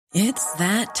It's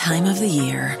that time of the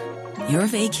year. Your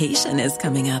vacation is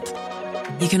coming up.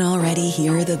 You can already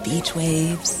hear the beach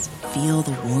waves, feel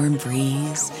the warm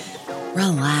breeze,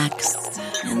 relax,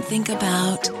 and think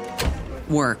about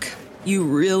work. You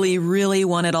really, really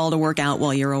want it all to work out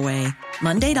while you're away.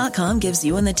 Monday.com gives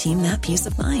you and the team that peace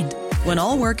of mind. When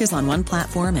all work is on one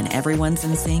platform and everyone's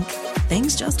in sync,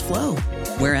 things just flow.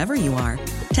 Wherever you are,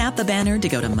 tap the banner to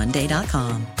go to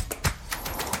Monday.com.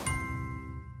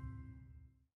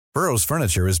 Burrow's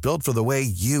furniture is built for the way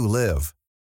you live.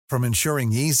 From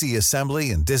ensuring easy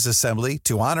assembly and disassembly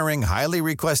to honoring highly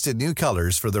requested new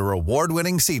colors for their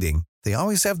award-winning seating, they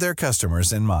always have their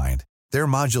customers in mind. Their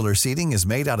modular seating is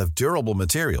made out of durable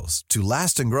materials to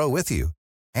last and grow with you.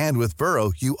 And with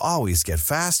Burrow, you always get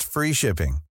fast, free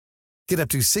shipping. Get up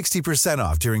to 60%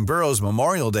 off during Burrow's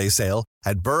Memorial Day sale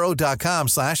at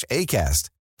burrow.com/ACAST.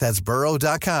 That's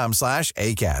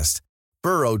burrow.com/ACAST.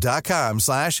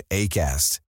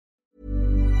 burrow.com/ACAST.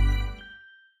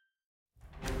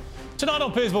 Tonight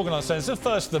on Piers Morgan Uncensored,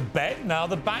 first the bet, now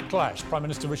the backlash. Prime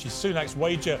Minister Rishi Sunak's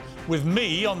wager with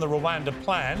me on the Rwanda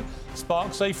plan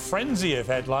sparks a frenzy of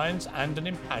headlines and an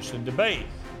impassioned debate.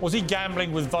 Was he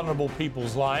gambling with vulnerable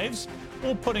people's lives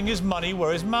or putting his money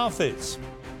where his mouth is?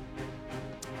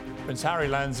 Prince Harry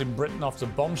lands in Britain after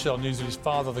bombshell news that his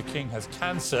father, the King, has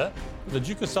cancer. But the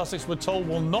Duke of Sussex, we're told,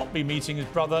 will not be meeting his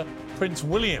brother, Prince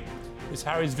William. Is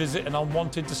Harry's visit an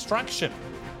unwanted distraction?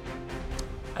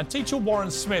 And teacher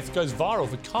Warren Smith goes viral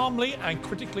for calmly and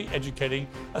critically educating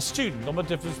a student on the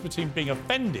difference between being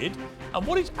offended and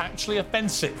what is actually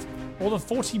offensive. More than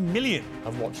 40 million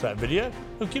have watched that video.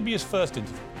 He'll give me his first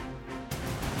interview.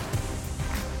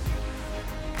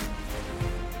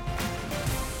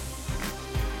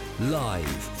 Live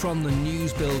from the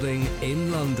News Building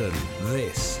in London,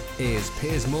 this is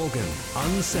Piers Morgan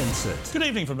Uncensored. Good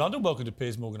evening from London. Welcome to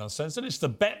Piers Morgan Uncensored. It's the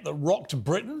bet that rocked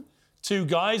Britain. Two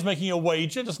guys making a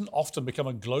wager doesn't often become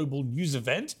a global news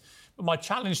event. But my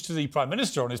challenge to the Prime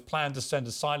Minister on his plan to send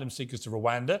asylum seekers to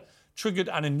Rwanda triggered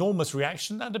an enormous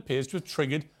reaction and appears to have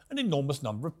triggered an enormous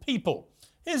number of people.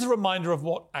 Here's a reminder of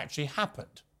what actually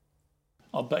happened.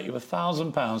 I'll bet you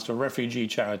 £1,000 to a refugee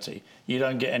charity you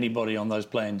don't get anybody on those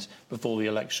planes before the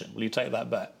election. Will you take that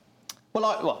bet? Well,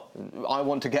 I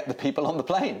want to get the people on the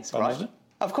planes, right?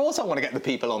 Of course I want to get the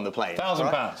people on the planes.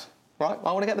 £1,000. Right,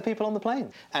 I want to get the people on the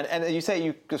plane. And you say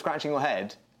you're scratching your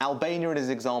head. Albania is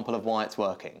an example of why it's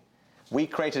working. We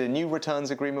created a new returns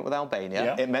agreement with Albania.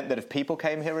 Yeah. It meant that if people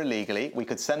came here illegally, we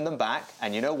could send them back,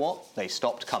 and you know what? They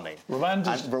stopped coming.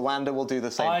 Rwanda will do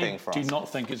the same thing for us. I do not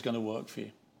think it's going to work for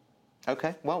you.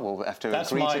 OK, well, we'll have to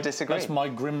agree to disagree. That's my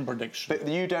grim prediction. But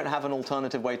you don't have an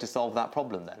alternative way to solve that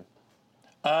problem, then?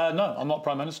 No, I'm not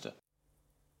Prime Minister.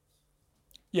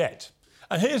 Yet.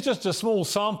 And here's just a small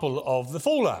sample of the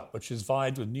fallout, which has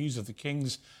vied with news of the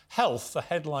King's health for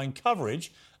headline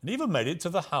coverage and even made it to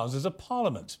the Houses of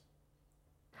Parliament.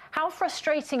 How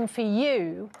frustrating for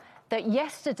you that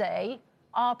yesterday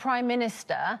our Prime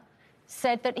Minister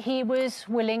said that he was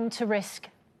willing to risk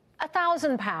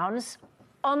 £1,000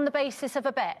 on the basis of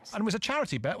a bet. And it was a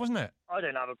charity bet, wasn't it? I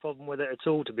don't have a problem with it at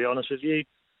all, to be honest with you.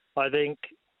 I think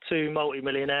two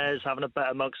multi-millionaires having a bet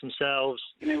amongst themselves.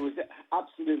 It was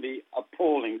absolutely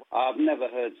appalling. I've never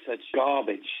heard such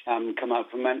garbage come out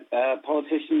from a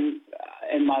politician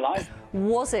in my life.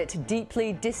 Was it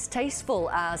deeply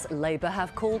distasteful, as Labour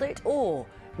have called it, or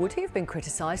would he have been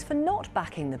criticised for not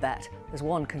backing the bet, as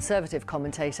one Conservative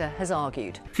commentator has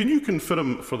argued? Can you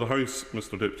confirm for the House,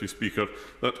 Mr Deputy Speaker,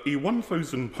 that a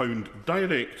 £1,000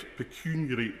 direct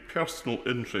pecuniary personal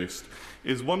interest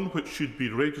is one which should be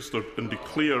registered and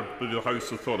declared by the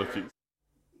House authorities?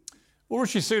 Well,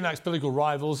 Rishi Sunak's political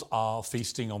rivals are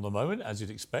feasting on the moment, as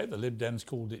you'd expect. The Lib Dems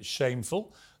called it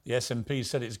shameful. The SNP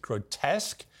said it's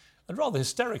grotesque. And rather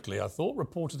hysterically, I thought,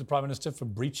 reported the Prime Minister for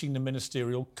breaching the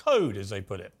ministerial code, as they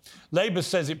put it. Labour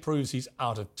says it proves he's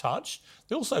out of touch.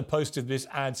 They also posted this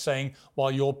ad saying,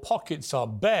 while your pockets are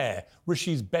bare,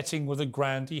 Rishi's betting with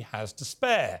 £1,000 he has to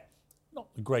spare.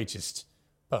 Not the greatest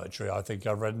poetry I think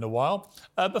I've read in a while.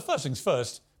 But first things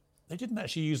first, they didn't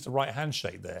actually use the right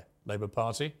handshake there, Labour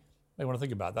Party. They want to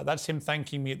think about that. That's him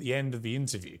thanking me at the end of the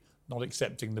interview, not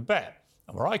accepting the bet.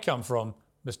 And where I come from,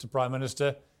 Mr Prime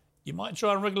Minister, you might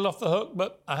try and wriggle off the hook,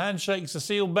 but a handshake's a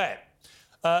sealed bet.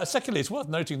 Secondly, it's worth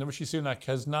noting that Rishi Sunak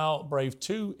has now braved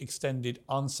 2 extended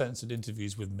uncensored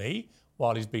interviews with me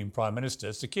while he's been Prime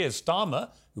Minister. Sir Keir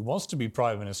Starmer, who wants to be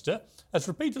Prime Minister, has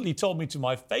repeatedly told me to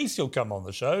my face he'll come on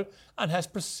the show and has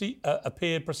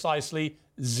appeared precisely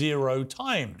 0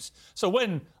 times. So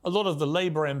when a lot of the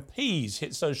Labour MPs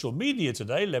hit social media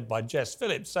today, led by Jess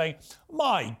Phillips, saying,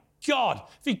 my God,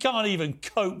 if he can't even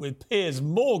cope with Piers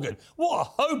Morgan, what a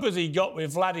hope has he got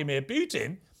with Vladimir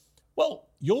Putin? Well,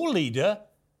 your leader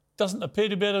doesn't appear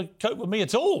to be able to cope with me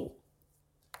at all.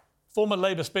 Former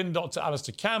Labour spin doctor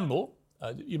Alistair Campbell,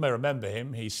 you may remember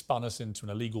him, he spun us into an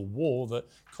illegal war that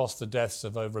cost the deaths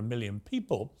of over 1 million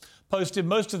people, posted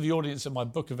most of the audience at my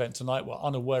book event tonight were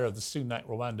unaware of the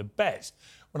Sunak-Rwanda bet.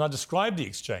 When I described the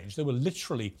exchange, there were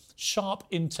literally sharp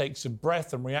intakes of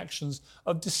breath and reactions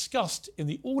of disgust in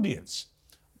the audience.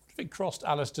 What if it crossed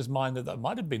Alistair's mind that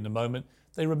might have been the moment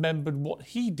they remembered what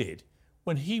he did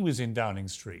when he was in Downing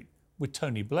Street with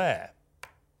Tony Blair?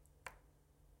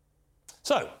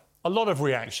 So, a lot of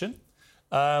reaction.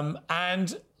 And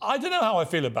I don't know how I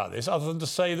feel about this, other than to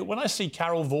say that when I see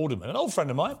Carol Vorderman, an old friend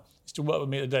of mine, used to work with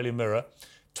me at the Daily Mirror,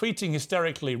 tweeting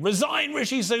hysterically, "Resign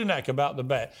Rishi Sunak," about the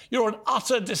bet. "You're an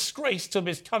utter disgrace to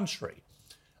this country."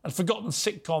 And forgotten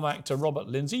sitcom actor Robert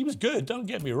Lindsay, he was good, don't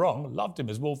get me wrong, loved him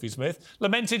as Wolfie Smith,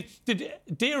 lamented,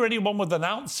 "Dear anyone with an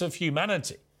ounce of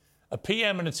humanity, a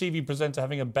PM and a TV presenter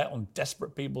having a bet on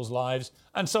desperate people's lives,"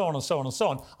 and so on and so on and so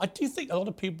on. I do think a lot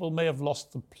of people may have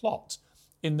lost the plot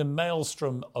in the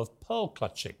maelstrom of pearl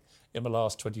clutching in the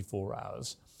last 24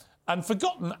 hours, and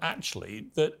forgotten,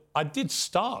 actually, that I did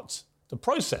start the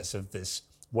process of this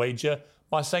wager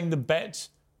by saying the bet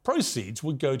proceeds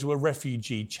would go to a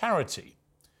refugee charity.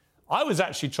 I was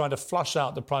actually trying to flush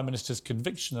out the Prime Minister's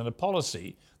conviction and a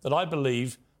policy that I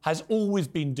believe has always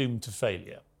been doomed to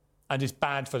failure and is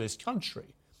bad for this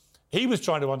country. He was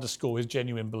trying to underscore his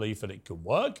genuine belief that it can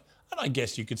work, and I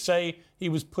guess you could say he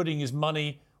was putting his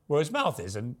money where his mouth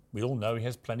is, and we all know he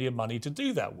has plenty of money to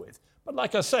do that with. But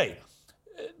like I say,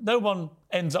 no one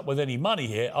ends up with any money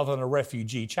here other than a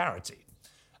refugee charity.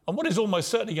 And what is almost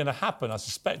certainly going to happen, I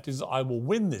suspect, is that I will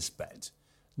win this bet.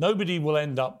 Nobody will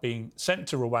end up being sent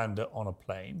to Rwanda on a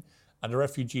plane, and a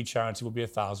refugee charity will be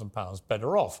 £1,000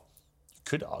 better off. You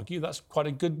could argue that's quite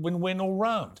a good win-win all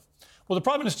round. Well, the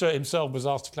Prime Minister himself was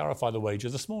asked to clarify the wager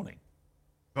this morning.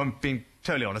 I'm being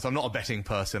totally honest, I'm not a betting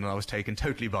person, and I was taken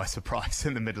totally by surprise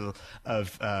in the middle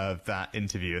of that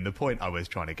interview. And the point I was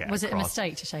trying to get across... Was it a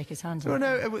mistake to shake his hand? Well,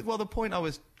 no, well, the point I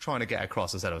was trying to get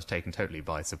across, I said I was taken totally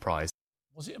by surprise.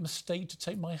 Was it a mistake to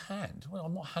take my hand? Well,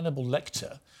 I'm not Hannibal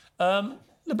Lecter.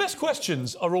 The best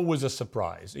questions are always a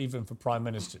surprise, even for Prime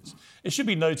Ministers. It should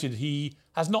be noted he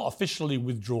has not officially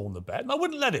withdrawn the bet, and I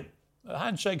wouldn't let him. A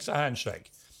handshake's a handshake.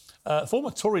 Former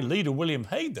Tory leader William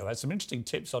Hague, though, had some interesting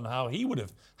tips on how he would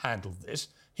have handled this.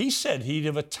 He said he'd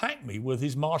have attacked me with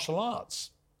his martial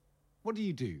arts. What do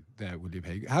you do there, William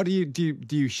Hague? How do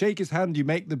you shake his hand? Do you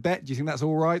make the bet? Do you think that's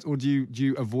all right, or do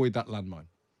you avoid that landmine?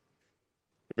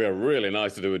 It'd be really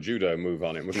nice to do a judo move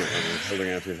on him, wouldn't it, when he was holding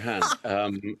out his hand?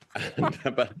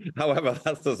 But, however,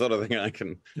 that's the sort of thing I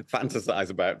can fantasise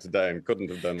about today and couldn't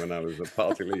have done when I was a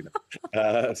party leader.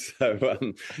 No,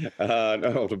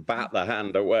 to bat the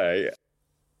hand away.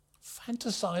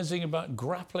 Fantasising about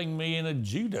grappling me in a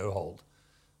judo hold.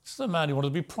 This is the man who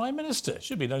wanted to be Prime Minister.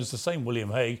 Should be known as the same William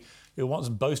Hague who once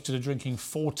boasted of drinking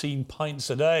 14 pints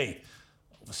a day.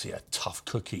 Obviously a tough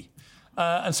cookie.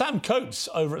 And Sam Coates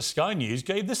over at Sky News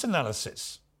gave this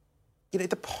analysis. You know,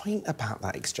 the point about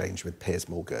that exchange with Piers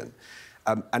Morgan,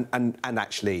 and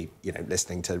actually, you know,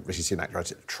 listening to Rishi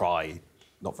Sunak try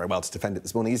not very well to defend it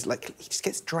this morning, is like he just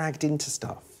gets dragged into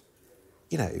stuff.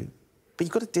 You know, but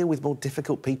you've got to deal with more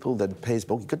difficult people than Piers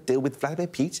Morgan. You've got to deal with Vladimir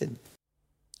Putin.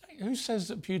 Who says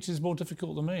that Putin's more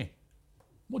difficult than me?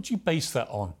 What do you base that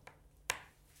on?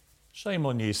 Shame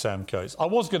on you, Sam Coates. I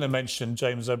was going to mention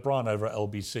James O'Brien over at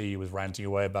LBC who was ranting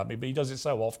away about me, but he does it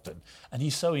so often, and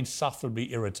he's so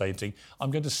insufferably irritating,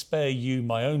 I'm going to spare you,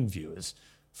 my own viewers,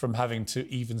 from having to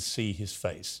even see his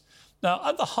face. Now,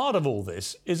 at the heart of all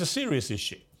this is a serious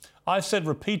issue. I've said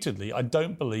repeatedly I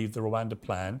don't believe the Rwanda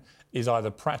plan is either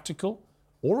practical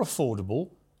or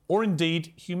affordable or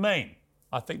indeed humane.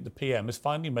 I think the PM is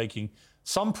finally making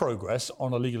some progress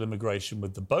on illegal immigration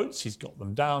with the boats. He's got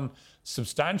them down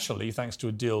substantially thanks to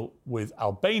a deal with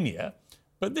Albania.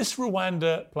 But this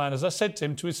Rwanda plan, as I said to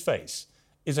him to his face,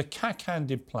 is a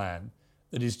cack-handed plan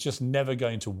that is just never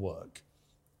going to work.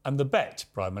 And the bet,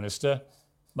 Prime Minister,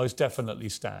 most definitely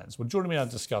stands. Well, joining me now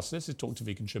to discuss this is Talk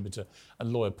TV contributor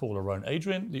and lawyer Paula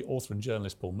Rowan-Adrian, the author and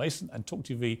journalist Paul Mason, and Talk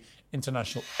TV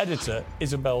international editor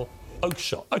Isabel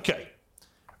Oakeshott. OK.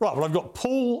 Right, well, I've got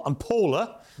Paul and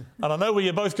Paula, and I know where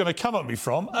you're both going to come at me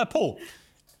from. Paul,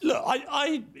 look,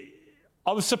 I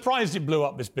was surprised it blew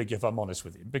up this big, if I'm honest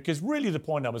with you, because really the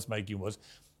point I was making was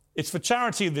it's for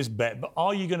charity, this bet, but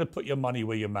are you going to put your money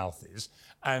where your mouth is?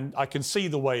 And I can see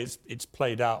the way it's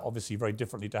played out, obviously, very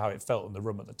differently to how it felt in the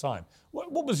room at the time.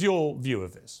 What was your view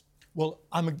of this? Well,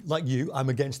 like you, I'm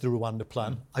against the Rwanda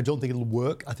plan. I don't think it'll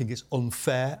work. I think it's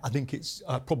unfair. I think it's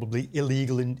probably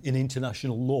illegal in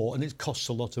international law, and it costs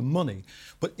a lot of money.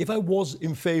 But if I was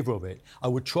in favour of it, I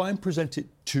would try and present it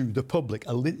to the public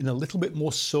in a little bit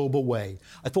more sober way.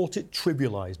 I thought it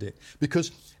trivialised it,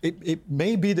 because it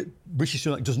may be that Rishi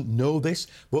Sunak doesn't know this,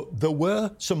 but there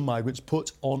were some migrants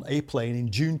put on a plane in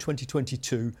June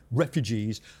 2022,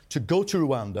 refugees, to go to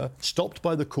Rwanda, stopped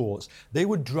by the courts. They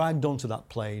were dragged onto that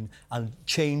plane and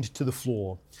chained to the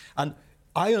floor. And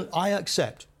I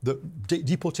accept that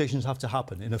deportations have to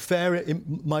happen. In a fair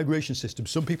migration system,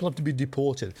 some people have to be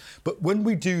deported. But when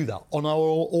we do that on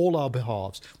all our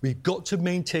behalves, we've got to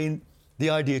maintain the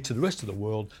idea to the rest of the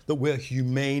world that we're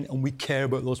humane and we care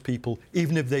about those people,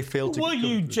 even if they fail to... Well,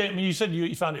 you said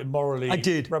you found it morally... I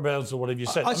did. Rebels or whatever you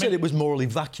said. I said it was morally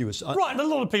vacuous. Right, and a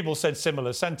lot of people said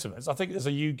similar sentiments. I think there's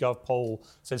a YouGov poll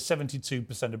says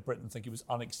 72% of Britain think it was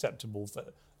unacceptable for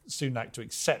Sunak to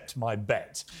accept my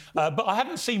bet. But I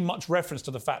haven't seen much reference to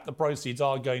the fact that proceeds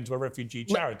are going to a refugee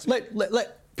charity.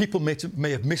 People may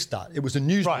have missed that. It was a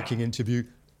newsmaking interview.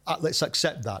 Let's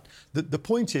accept that. The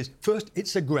point is, first,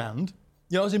 it's a grand.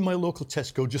 You know, I was in my local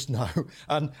Tesco just now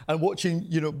and watching,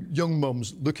 young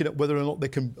mums looking at whether or not they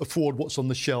can afford what's on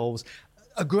the shelves.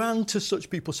 A grand to such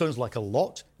people sounds like a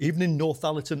lot, even in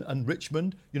Northallerton and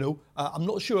Richmond. I'm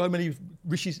not sure how many of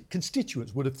Rishi's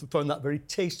constituents would have found that very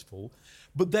tasteful.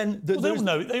 But then... they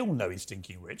all know he's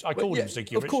stinking rich. I called him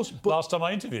stinking rich last time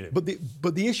I interviewed him.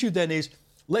 But the issue then is,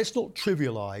 let's not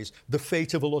trivialise the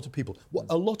fate of a lot of people.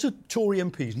 A lot of Tory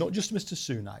MPs, not just Mr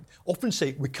Sunak, often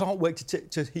say, we can't wait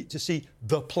to see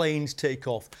the planes take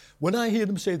off. When I hear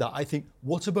them say that, I think,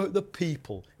 what about the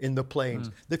people in the planes?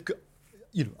 They've got,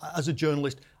 as a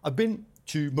journalist, I've been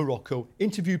to Morocco,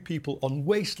 interviewed people on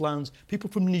wastelands, people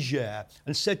from Niger,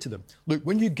 and said to them, look,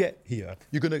 when you get here,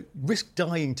 you're going to risk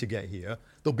dying to get here.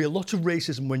 There'll be a lot of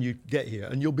racism when you get here,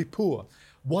 and you'll be poor.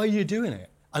 Why are you doing it?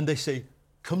 And they say,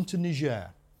 come to Niger.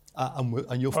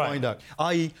 And you'll find out.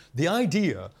 I.e., the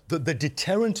idea that the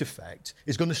deterrent effect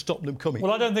is going to stop them coming.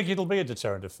 Well, I don't think it'll be a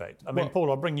deterrent effect. I mean, Paul,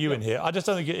 I'll bring you in here. I just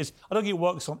don't think it is. I don't think it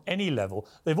works on any level.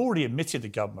 They've already admitted, the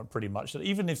government, pretty much, that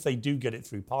even if they do get it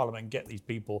through Parliament and get these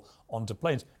people onto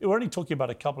planes, we're only talking about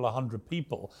a couple of hundred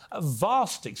people at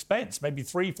vast expense, maybe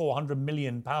 £300-400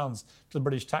 million to the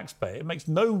British taxpayer. It makes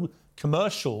no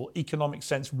commercial, economic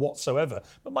sense whatsoever.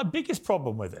 But my biggest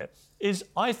problem with it is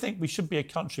I think we should be a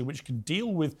country which can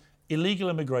deal with illegal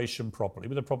immigration properly,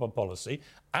 with a proper policy,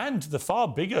 and the far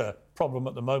bigger problem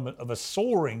at the moment of a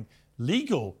soaring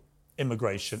legal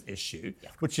immigration issue,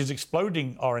 which is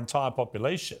exploding our entire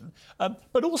population.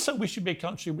 But also we should be a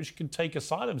country which can take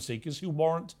asylum seekers who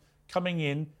warrant coming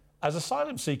in as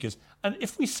asylum seekers. And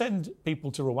if we send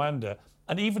people to Rwanda,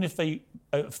 and even if they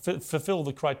fulfil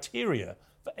the criteria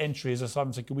for entry as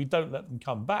asylum seeker, we don't let them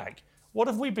come back, what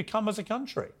have we become as a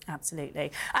country?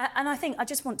 Absolutely. And I think I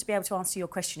just want to be able to answer your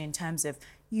question in terms of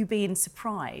you being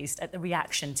surprised at the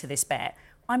reaction to this bet.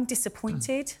 I'm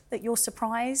disappointed that you're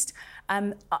surprised.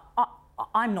 I'm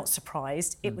not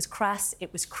surprised. It was crass,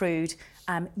 it was crude.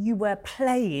 You were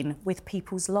playing with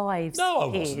people's lives. No, I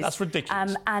wasn't. That's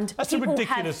ridiculous. That's a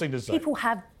ridiculous thing to say. People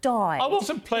have died. I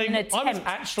wasn't playing. In an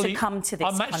attempt to come to this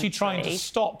I'm actually trying to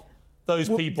stop those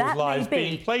people's lives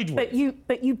being played with.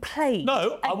 But you played.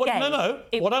 No, no.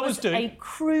 What I was doing, a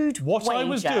crude what wager. I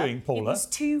was doing, Paula. It was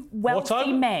two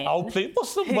wealthy men.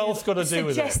 What's the wealth got to do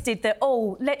with it? Suggested that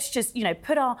let's just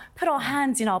put our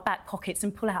hands in our back pockets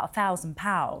and pull out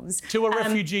 £1,000 to a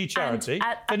refugee charity.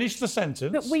 Finish the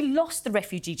sentence. But we lost the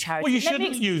refugee charity. Well, you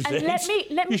shouldn't use it. Let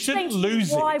me explain to you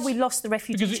why we lost the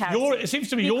refugee charity. It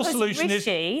seems to me your solution is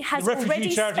the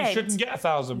refugee charity shouldn't get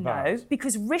 £1,000. No,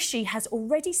 because Rishi has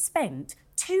already spent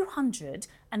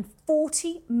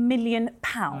 £240 million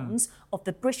of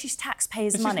the British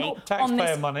taxpayers' money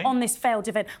on this failed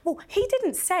event. Well, he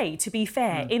didn't say, to be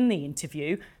fair, in the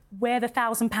interview where the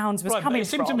 £1,000 was coming from. It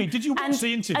seemed to me, did you watch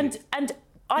the interview? Did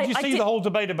you see the whole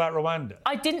debate about Rwanda?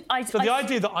 I didn't. So the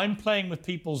idea that I'm playing with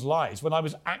people's lives when I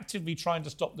was actively trying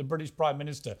to stop the British Prime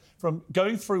Minister from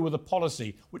going through with a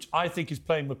policy which I think is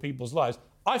playing with people's lives,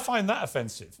 I find that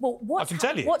offensive. Well, I can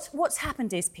tell you. What's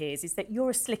happened is, Piers, is that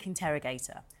you're a slick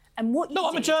interrogator. And what you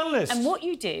I'm a journalist. And what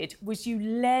you did was you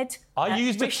led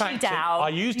Rishi down. I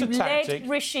used a tactic. Led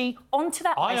Rishi onto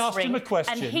that ice ring. I asked him a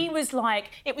question. And he was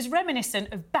like, it was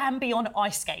reminiscent of Bambi on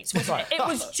ice skates, wasn't it? It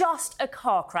was just a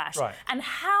car crash. Right. And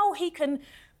how he can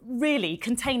really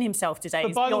contain himself today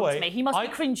is beyond me. He must be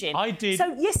cringing.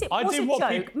 So, yes, it was a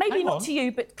joke. Maybe not to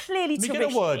you, but clearly to Rishi. Let me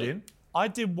get a word in. I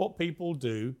did what people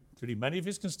do, including many of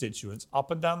his constituents,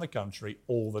 up and down the country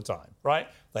all the time, right?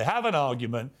 They have an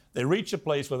argument, they reach a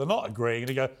place where they're not agreeing, and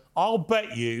they go, I'll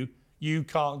bet you you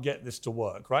can't get this to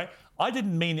work, right? I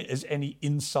didn't mean it as any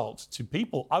insult to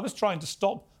people. I was trying to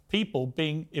stop people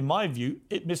being, in my view,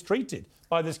 mistreated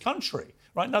by this country,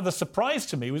 right? Now, the surprise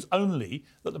to me was only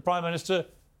that the Prime Minister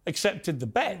accepted the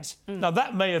bet. Now,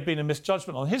 that may have been a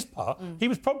misjudgment on his part. He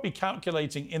was probably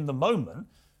calculating in the moment,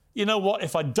 you know what,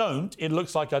 if I don't, it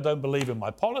looks like I don't believe in my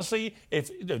policy.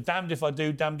 Damned if I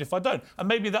do, damned if I don't. And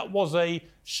maybe that was a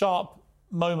sharp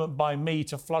moment by me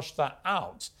to flush that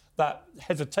out, that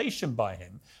hesitation by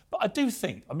him. But I do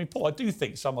think, Paul, I do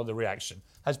think some of the reaction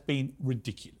has been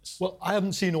ridiculous. Well, I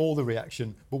haven't seen all the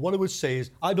reaction, but what I would say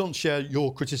is I don't share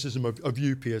your criticism of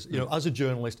you, Piers. You know, as a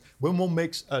journalist, when one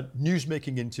makes a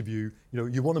news-making interview,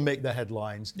 you want to make the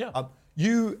headlines. Yeah.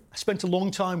 You spent a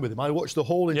long time with him. I watched the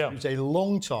whole interview. It was a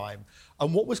long time.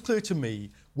 And what was clear to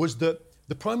me was that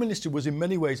the Prime Minister was in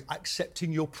many ways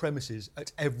accepting your premises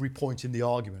at every point in the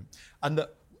argument. And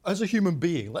that as a human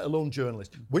being, let alone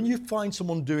journalist, when you find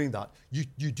someone doing that,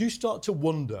 you do start to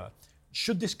wonder,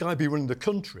 should this guy be running the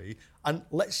country? And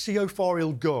let's see how far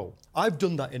he'll go. I've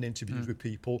done that in interviews with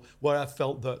people where I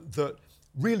felt that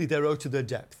really they're out of their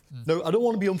depth. Now, I don't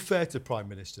want to be unfair to the Prime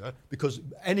Minister because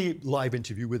any live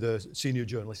interview with a senior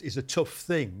journalist is a tough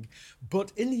thing.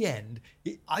 But in the end,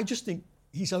 I just think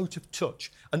he's out of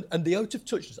touch. And the out of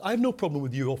touch, I have no problem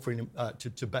with you offering him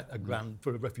to bet £1,000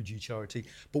 for a refugee charity.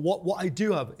 But what I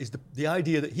do have is the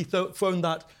idea that he found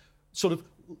that sort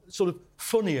of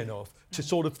funny enough to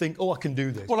sort of think, I can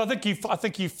do this. Well, I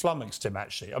think you flummoxed him,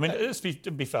 actually. I mean, let's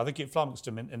be fair, I think you flummoxed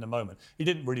him in the moment. He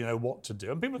didn't really know what to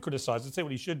do. And people criticised and say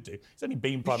what he should do. He's only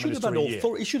been Prime Minister a year.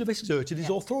 He should have exerted his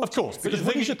authority. Of course.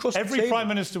 Because every Prime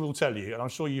Minister will tell you, and I'm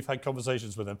sure you've had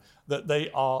conversations with them, that they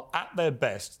are at their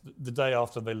best the day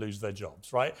after they lose their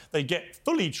jobs, right? They get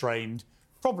fully trained,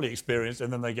 probably experienced,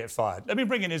 and then they get fired. Let me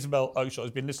bring in Isabel Oakeshott,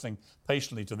 who's been listening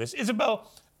patiently to this. Isabel,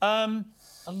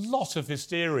 a lot of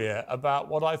hysteria about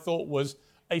what I thought was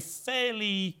a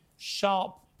fairly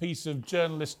sharp piece of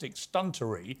journalistic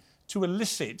stuntery to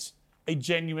elicit a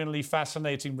genuinely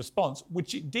fascinating response,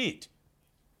 which it did.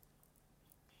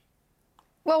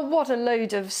 Well, what a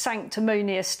load of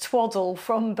sanctimonious twaddle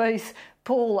from both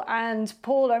Paul and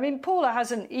Paula. I mean, Paula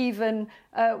hasn't even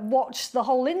watched the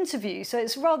whole interview, so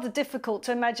it's rather difficult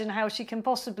to imagine how she can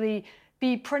possibly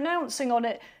be pronouncing on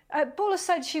it. Paula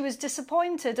said she was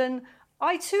disappointed, and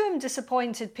I too am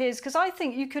disappointed, Piers, because I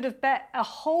think you could have bet a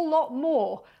whole lot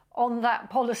more on that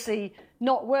policy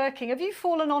not working. Have you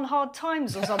fallen on hard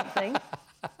times or something?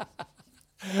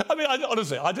 I mean,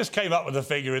 honestly, I just came up with a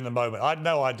figure in the moment. I had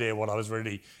no idea what I was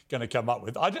really going to come up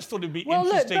with. I just thought it'd be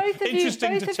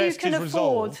interesting to test his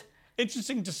resolve.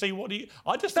 Interesting to see what he...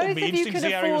 I just thought it'd be interesting to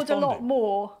see how he responded. Both of you can afford a lot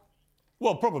more.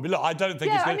 Well, probably. Look, I don't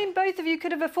think it's going to... I mean, both of you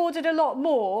could have afforded a lot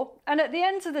more. And at the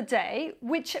end of the day,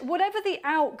 whatever the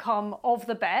outcome of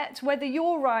the bet, whether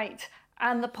you're right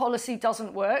and the policy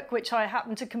doesn't work, which I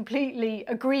happen to completely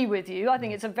agree with you, I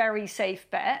think it's a very safe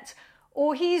bet,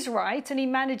 or he's right and he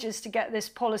manages to get this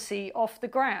policy off the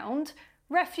ground,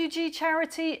 refugee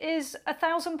charity is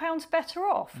 £1,000 better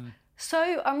off.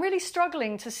 So I'm really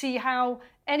struggling to see how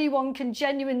anyone can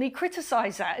genuinely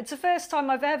criticise that. It's the first time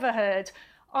I've ever heard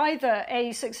either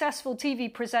a successful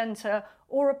TV presenter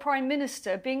or a Prime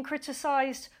Minister being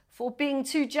criticised for being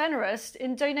too generous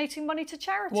in donating money to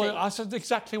charity. Well, I said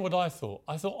exactly what I thought.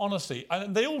 I thought, honestly,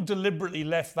 and they all deliberately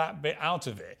left that bit out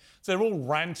of it. So they're all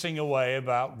ranting away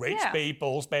about rich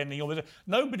people spending all this.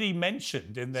 Nobody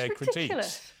mentioned in their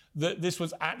critiques that this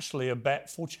was actually a bet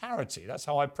for charity. That's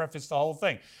how I prefaced the whole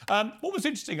thing. What was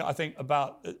interesting, I think,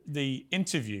 about the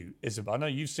interview, Isabel, I know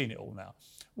you've seen it all now,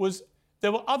 was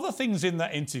there were other things in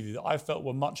that interview that I felt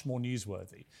were much more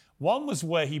newsworthy. One was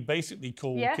where he basically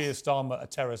called Keir Starmer a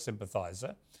terror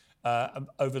sympathiser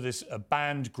over this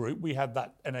banned group. We had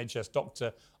that NHS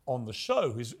doctor on the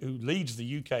show who leads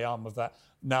the UK arm of that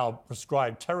now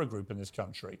prescribed terror group in this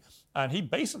country. And he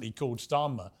basically called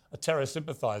Starmer a terror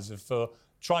sympathiser for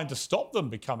trying to stop them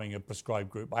becoming a prescribed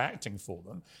group by acting for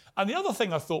them. And the other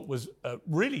thing I thought was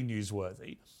really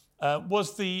newsworthy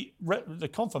was the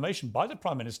confirmation by the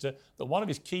Prime Minister that one of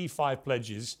his key 5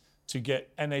 pledges to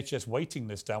get NHS waiting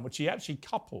lists down, which he actually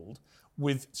coupled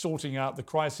with sorting out the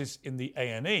crisis in the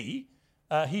A&E,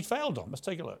 he failed on. Let's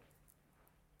take a look.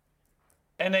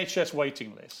 NHS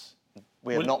waiting lists.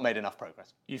 We have not made enough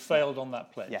progress. You failed on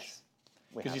that pledge? Yes.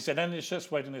 Because you said NHS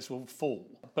waiting lists will fall.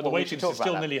 But the waiting list is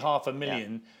still nearly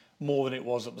 500,000 more than it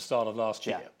was at the start of last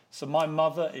year. So my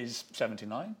mother is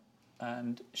 79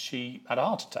 and she had a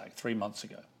heart attack 3 months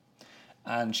ago.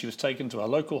 And she was taken to our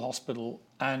local hospital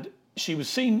and she was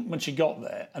seen when she got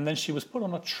there, and then she was put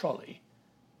on a trolley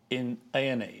in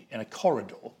A&E, in a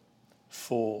corridor,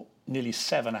 for nearly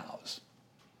 7 hours.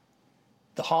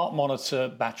 The heart monitor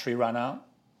battery ran out.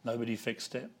 Nobody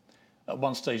fixed it. At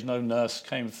one stage, no nurse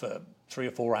came for 3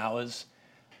 or 4 hours.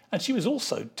 And she was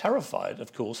also terrified,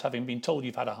 of course, having been told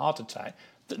you've had a heart attack,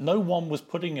 that no one was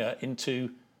putting her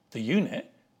into the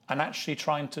unit and actually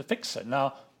trying to fix it.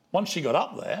 Now, once she got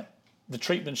up there, the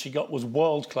treatment she got was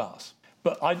world class.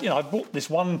 But I brought this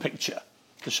one picture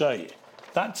to show you.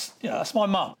 That's my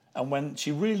mum. And when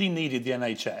she really needed the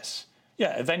NHS,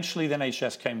 eventually the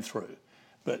NHS came through.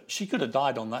 But she could have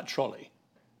died on that trolley.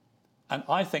 And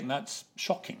I think that's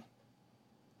shocking.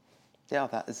 Yeah,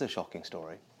 that is a shocking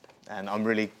story. And I'm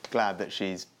really glad that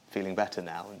she's feeling better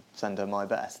now, and send her my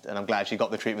best. And I'm glad she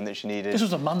got the treatment that she needed. This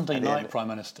was a Monday night, Prime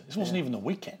Minister. This wasn't even a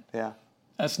weekend. Yeah.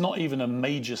 And it's not even a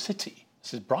major city.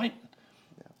 This is Brighton.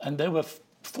 Yeah. And there were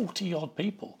 40-odd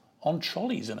people on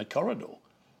trolleys in a corridor.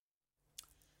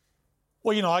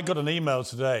 Well, I got an email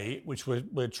today, which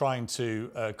we're trying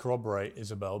to corroborate,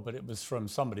 Isabel, but it was from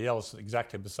somebody else at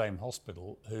exactly the same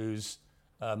hospital whose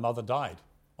mother died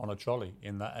on a trolley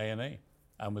in that A&E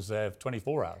and was there for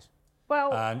 24 hours.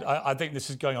 Well, and I think this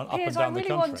is going on up Piers, and down the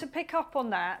country. I really want to pick up on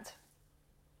that.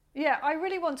 Yeah, I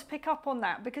really want to pick up on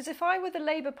that, because if I were the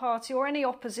Labour Party or any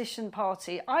opposition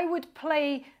party, I would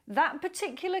play that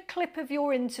particular clip of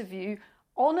your interview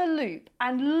on a loop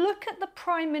and look at the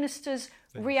Prime Minister's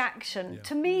reaction. Yeah.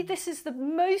 To me, this is the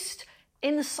most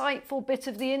insightful bit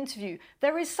of the interview.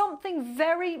 There is something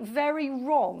very, very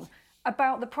wrong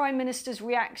about the Prime Minister's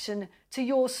reaction to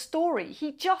your story.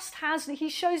 He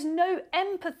shows no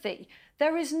empathy.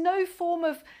 There is no form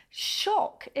of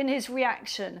shock in his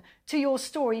reaction to your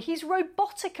story. He's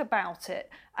robotic about it.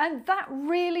 And that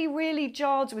really, really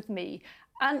jarred with me.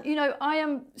 And, I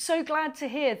am so glad to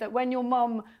hear that when your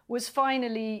mum was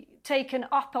finally taken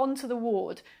up onto the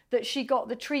ward, that she got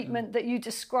the treatment that you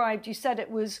described. You said it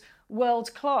was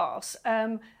world class.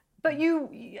 But you,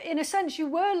 in a sense, you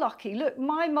were lucky. Look,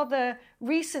 my mother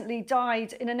recently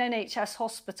died in an NHS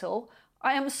hospital.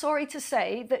 I am sorry to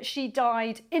say that she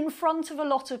died in front of a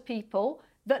lot of people,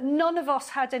 that none of us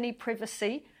had any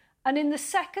privacy. And in the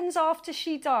seconds after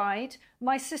she died,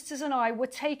 my sisters and I were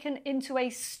taken into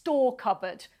a store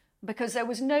cupboard because there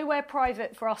was nowhere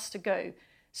private for us to go.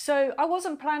 So I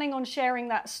wasn't planning on sharing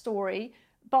that story,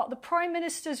 but the Prime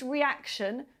Minister's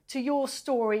reaction to your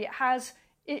story has,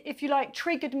 if you like,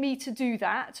 triggered me to do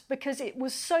that, because it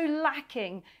was so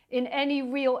lacking in any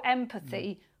real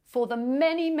empathy for the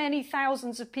many, many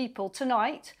thousands of people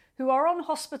tonight who are on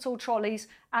hospital trolleys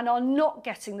and are not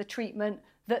getting the treatment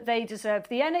that they deserve.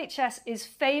 The NHS is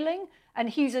failing, and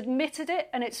he's admitted it,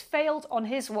 and it's failed on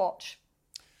his watch.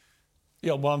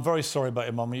 Yeah, well, I'm very sorry about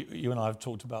your mum. You and I have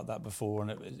talked about that before,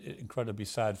 and it's incredibly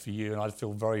sad for you. And I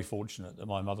feel very fortunate that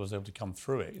my mother was able to come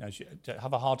through it. To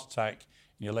have a heart attack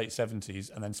in your late 70s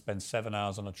and then spend 7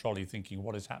 hours on a trolley thinking,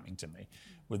 what is happening to me,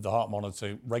 with the heart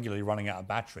monitor regularly running out of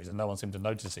batteries and no one seemed to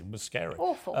notice it, was scary.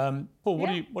 Awful. Paul,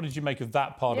 what did you make of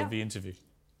that part of the interview?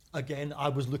 Again, I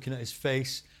was looking at his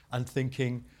face and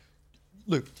thinking,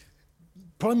 look,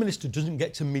 Prime Minister doesn't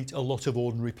get to meet a lot of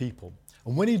ordinary people.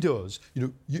 And when he does,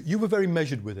 you were very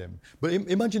measured with him. But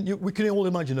imagine, we can all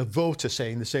imagine a voter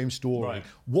saying the same story. Right.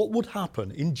 What would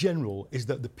happen in general is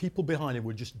that the people behind him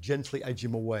would just gently edge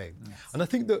him away. Yes. And I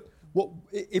think that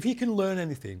if he can learn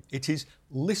anything, it is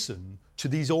listen to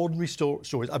these ordinary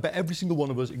stories. I bet every single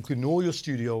one of us, including all your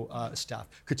studio staff,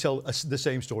 could tell us the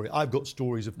same story. I've got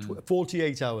stories of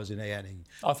 48 hours in A&E.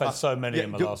 I've had so many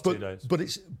in the last 2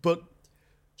 days.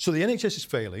 So the NHS is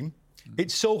failing.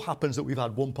 It so happens that we've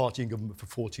had one party in government for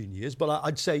 14 years, but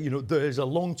I'd say, there is a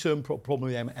long-term problem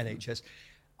with the NHS.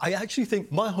 I actually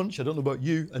think, my hunch, I don't know about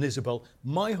you and Isabel,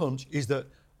 my hunch is that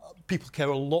people care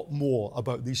a lot more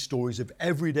about these stories of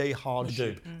everyday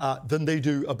hardship than they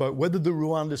do about whether the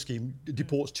Rwanda scheme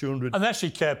deports 200... And they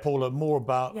actually care, Paula, more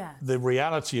about the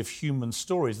reality of human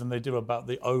stories than they do about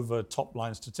the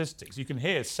over-top-line statistics. You can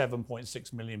hear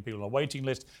 7.6 million people on a waiting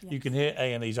list. Yes. You can hear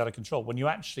A&E's out of control. When you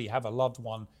actually have a loved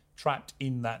one trapped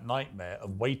in that nightmare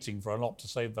of waiting for an op to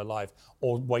save their life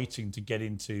or waiting to get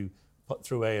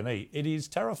through A&E, it is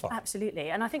terrifying.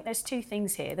 Absolutely, and I think there's two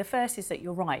things here. The first is that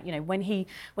you're right.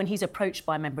 When he's approached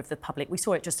by a member of the public, we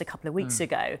saw it just a couple of weeks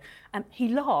ago, he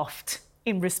laughed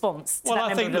in response to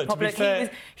that member of the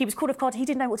public. He was caught off guard. He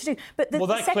didn't know what to do. But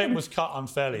that clip was cut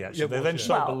unfairly, actually. They then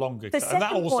showed the longer clip, and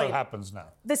that also happens now.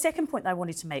 The second point that I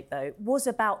wanted to make, though, was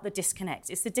about the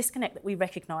disconnect. It's the disconnect that we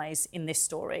recognise in this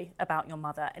story about your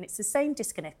mother, and it's the same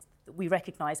disconnect that we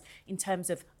recognise in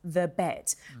terms of the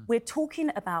bed. We're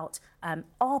talking about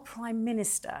our Prime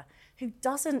Minister, who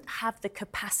doesn't have the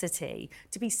capacity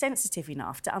to be sensitive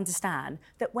enough to understand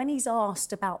that when he's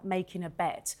asked about making a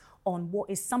bet on what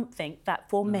is something that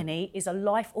for many is a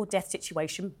life or death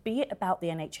situation, be it about the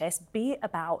NHS, be it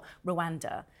about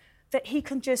Rwanda, that he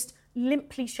can just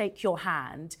limply shake your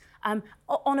hand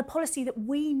on a policy that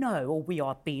we know, or we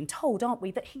are being told, aren't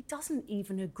we, that he doesn't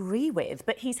even agree with,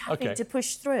 but he's having to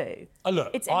push through.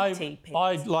 Look, it's empty, Piers.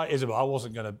 I, like Isabel, I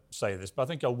wasn't going to say this, but I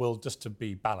think I will, just to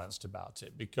be balanced about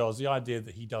it, because the idea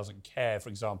that he doesn't care, for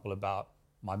example, about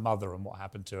my mother and what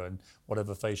happened to her and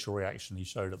whatever facial reaction he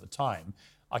showed at the time,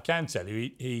 I can tell you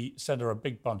he sent her a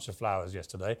big bunch of flowers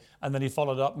yesterday, and then he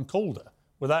followed up and called her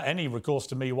without any recourse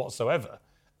to me whatsoever.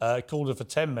 Called her for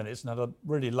 10 minutes and had a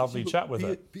really lovely chat with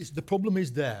her. The problem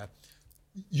is there.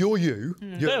 You're you.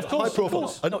 Yeah, of course. High profile.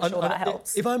 Of course. Not sure that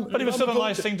helps. But it was still a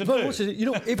nice thing to do. You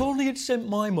know, if only he'd sent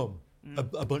my mum a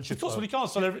bunch of course, but he can't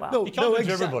sell every, no, he can't no, do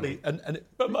exactly. everybody.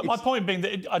 But my point being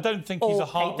that I don't think he's a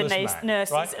heartless man.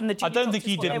 Nurses right? and the I don't think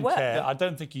he didn't care. Yeah. I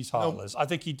don't think he's heartless. I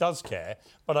think he does care.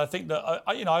 But I think that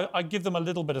I give them a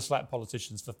little bit of slack,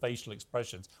 politicians, for facial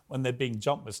expressions when they're being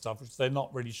jumped with stuff which they're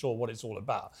not really sure what it's all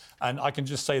about. And I can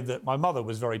just say that my mother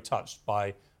was very touched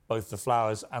by both the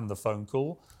flowers and the phone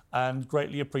call, and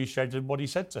greatly appreciated what he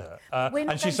said to her.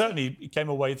 And she certainly came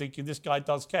away thinking this guy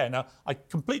does care. Now, I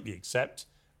completely accept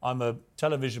I'm a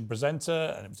television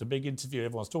presenter and it was a big interview,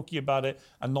 everyone's talking about it,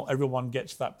 and not everyone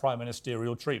gets that prime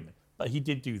ministerial treatment. But he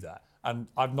did do that. And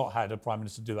I've not had a prime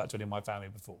minister do that to any of my family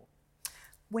before.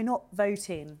 We're not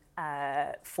voting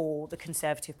for the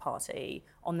Conservative Party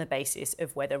on the basis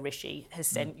of whether Rishi has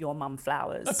sent your mum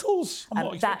flowers. Of course, I'm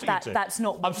not expecting you to. That's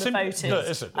not what the voters... No,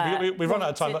 listen, we've run out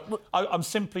of time. But I'm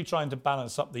simply trying to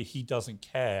balance up the he doesn't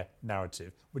care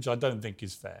narrative, which I don't think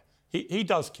is fair. He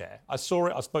does care. I saw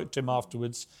it. I spoke to him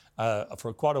afterwards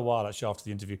for quite a while, actually, after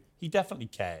the interview. He definitely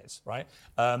cares, right?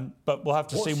 But we'll have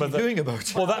to see whether... What's he doing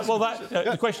about it?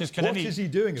 The question is,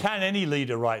 can any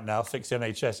leader right now fix the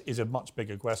NHS is a much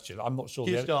bigger question. I'm not sure...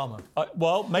 Keir Starmer.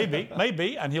 Well,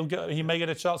 maybe, and he may get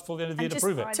a chance before the end of the year to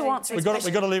prove it. To answer We've got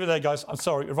to leave it there, guys. I'm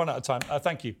sorry, we've run out of time.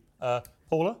 Thank you.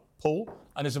 Paul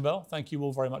and Isabel, thank you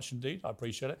all very much indeed. I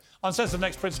appreciate it. Uncensored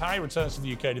next, Prince Harry returns to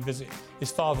the UK to visit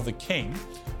his father, the King,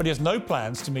 but he has no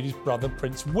plans to meet his brother,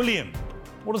 Prince William.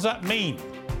 What does that mean?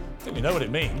 I think we know what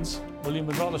it means. William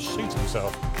would rather shoot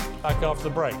himself. Back after the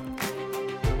break.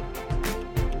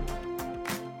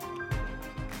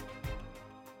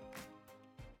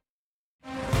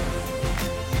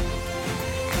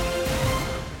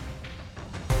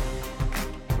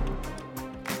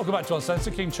 Welcome back to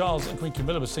Uncensored. King Charles and Queen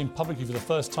Camilla were seen publicly for the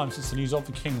first time since the news of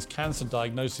the King's cancer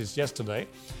diagnosis yesterday.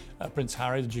 Prince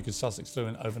Harry, the Duke of Sussex, flew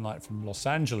in overnight from Los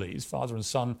Angeles. Father and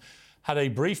son had a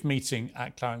brief meeting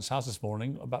at Clarence House this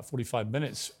morning, about 45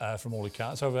 minutes from all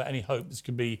accounts. However, any hope this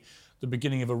could be the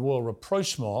beginning of a royal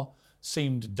rapprochement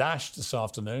seemed dashed this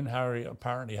afternoon. Harry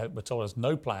apparently, we're told, has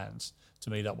no plans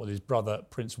to meet up with his brother,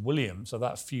 Prince William, so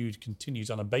that feud continues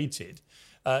unabated.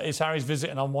 Is Harry's visit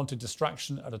an unwanted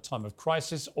distraction at a time of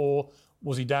crisis, or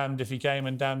was he damned if he came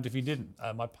and damned if he didn't?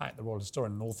 My pack, the royal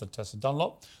historian and author Tessa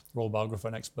Dunlop, the royal biographer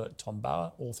and expert Tom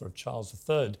Bauer, author of Charles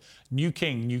III, New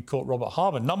King, New Court, Robert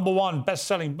Harburn, #1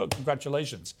 best-selling book,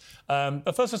 congratulations.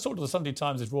 But first let's talk to the Sunday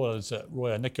Times' royal editor,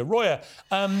 Roya Nicker. Roya,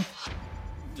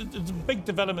 the big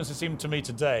developments, it seemed to me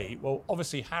today, well,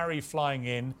 obviously Harry flying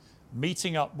in,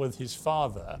 meeting up with his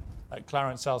father at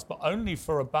Clarence House, but only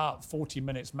for about 40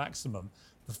 minutes maximum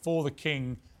before the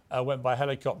King went by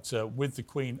helicopter with the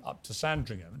Queen up to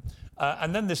Sandringham.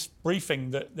 And then this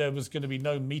briefing that there was going to be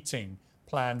no meeting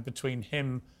planned between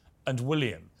him and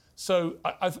William. So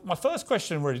my first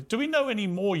question really, do we know any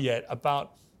more yet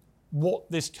about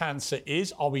what this cancer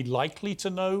is? Are we likely to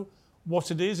know what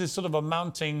it is? It's sort of a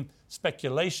mounting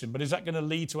speculation, but is that going to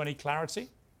lead to any clarity?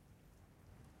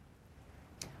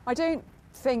 I don't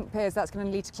think, Piers, that's going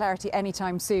to lead to clarity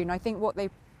anytime soon. I think what the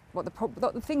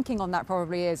thinking on that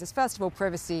probably is first of all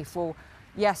privacy for,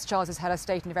 yes, Charles is head of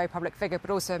state and a very public figure, but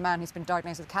also a man who's been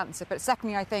diagnosed with cancer. But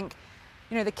secondly, I think,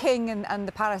 the King and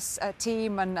the Palace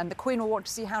team and the Queen will want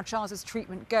to see how Charles's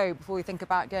treatment go before we think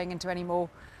about going into any more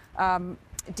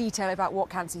detail about what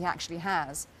cancer he actually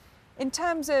has. In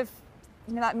terms of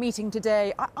that meeting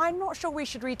today, I'm not sure we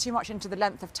should read too much into the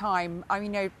length of time. I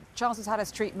mean, Charles has had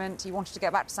his treatment. He wanted to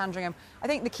get back to Sandringham. I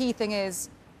think the key thing is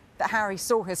that Harry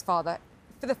saw his father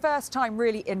for the first time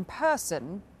really in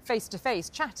person, face-to-face,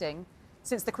 chatting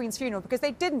since the Queen's funeral, because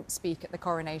they didn't speak at the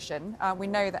coronation. We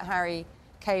know that Harry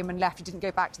came and left. He didn't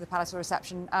go back to the palace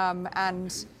reception.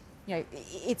 And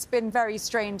it's been very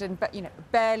strained and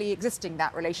barely existing,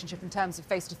 that relationship in terms of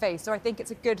face-to-face. So I think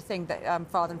it's a good thing that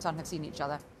father and son have seen each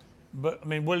other. But, I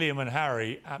mean, William and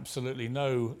Harry, absolutely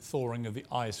no thawing of the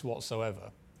ice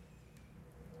whatsoever.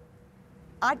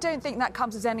 I don't think that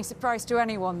comes as any surprise to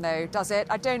anyone, though, does it?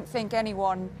 I don't think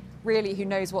anyone really who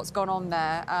knows what's gone on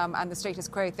there and the status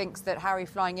quo thinks that Harry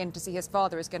flying in to see his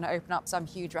father is going to open up some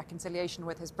huge reconciliation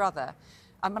with his brother.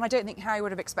 And I don't think Harry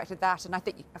would have expected that. And I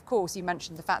think, of course, you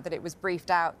mentioned the fact that it was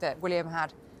briefed out that William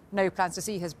had no plans to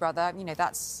see his brother. You know,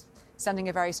 that's sending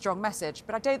a very strong message.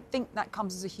 But I don't think that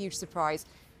comes as a huge surprise.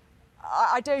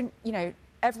 I don't, you know,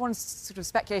 everyone's sort of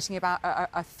speculating about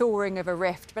a thawing of a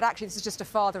rift, but actually this is just a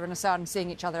father and a son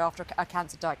seeing each other after a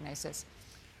cancer diagnosis.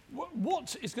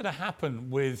 What is going to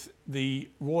happen with the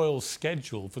royal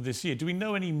schedule for this year? Do we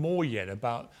know any more yet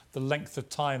about the length of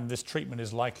time this treatment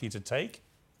is likely to take?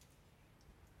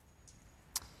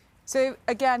 So,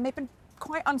 again, they've been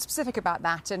quite unspecific about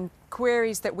that, and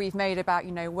queries that we've made about,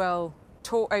 you know, will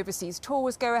overseas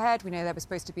tours go ahead? We know there was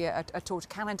supposed to be a tour to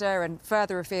Canada and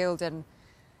further afield in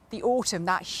the autumn,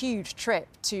 that huge trip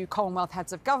to Commonwealth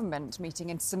heads of government meeting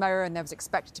in Samoa, and there was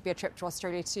expected to be a trip to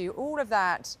Australia too. All of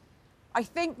that, I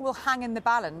think, will hang in the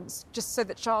balance just so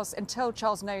that until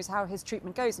Charles knows how his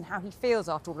treatment goes and how he feels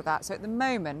after all of that. So at the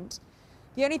moment,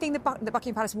 the only thing the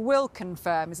Buckingham Palace will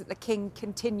confirm is that the King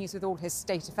continues with all his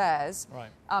state affairs.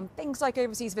 Right. Things like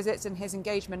overseas visits and his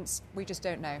engagements, we just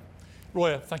don't know.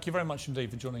 Roya, thank you very much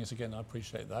indeed for joining us again. I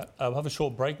appreciate that. We'll have a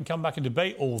short break and come back and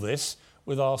debate all this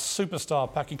with our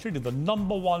superstar pack, including the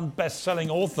 #1 best-selling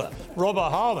author, Robert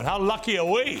Harmon. How lucky are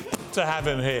we to have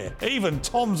him here? Even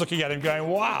Tom's looking at him going,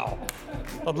 wow,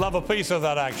 I'd love a piece of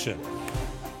that action.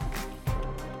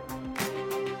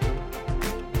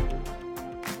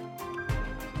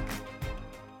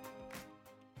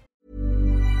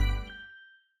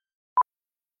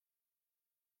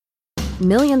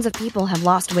 Millions of people have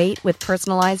lost weight with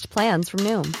personalized plans from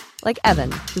Noom. Like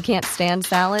Evan, who can't stand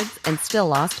salads and still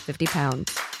lost 50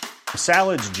 pounds.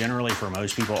 Salads generally for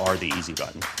most people are the easy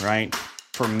button, right?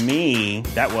 For me,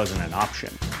 that wasn't an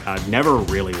option. I never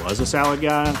really was a salad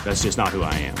guy. That's just not who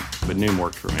I am. But Noom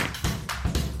worked for me.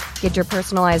 Get your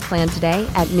personalized plan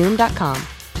today at Noom.com.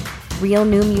 Real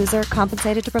Noom user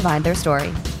compensated to provide their story.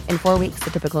 In 4 weeks,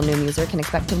 the typical Noom user can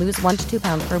expect to lose 1 to 2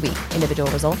 pounds per week.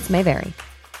 Individual results may vary.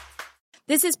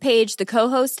 This is Paige, the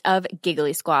co-host of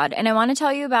Giggly Squad, and I want to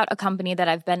tell you about a company that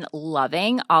I've been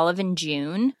loving, Olive &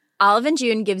 June. Olive &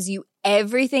 June gives you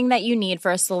everything that you need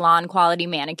for a salon-quality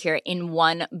manicure in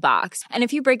one box. And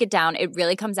if you break it down, it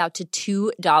really comes out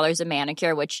to $2 a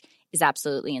manicure, which is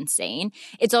absolutely insane.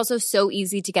 It's also so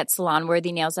easy to get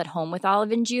salon-worthy nails at home with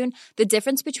Olive & June. The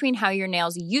difference between how your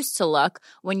nails used to look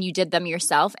when you did them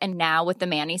yourself and now with the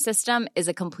Mani system is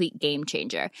a complete game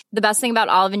changer. The best thing about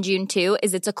Olive & June, too,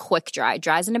 is it's a quick dry.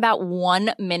 Dries in about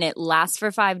 1 minute, lasts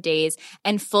for 5 days,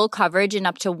 and full coverage in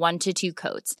up to 1 to 2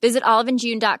 coats. Visit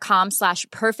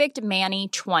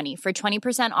oliveandjune.com/perfectmani20 for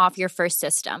 20% off your first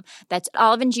system. That's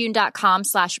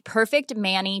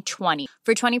oliveandjune.com/perfectmani20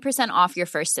 for 20% off your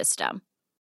first system.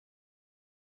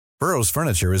 Burrow's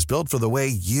furniture is built for the way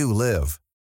you live.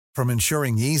 From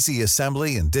ensuring easy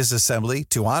assembly and disassembly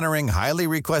to honoring highly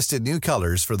requested new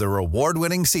colors for their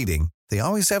award-winning seating, they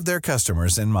always have their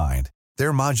customers in mind.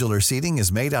 Their modular seating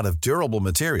is made out of durable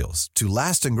materials to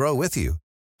last and grow with you.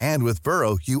 And with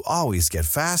Burrow, you always get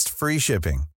fast, free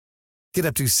shipping. Get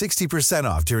up to 60%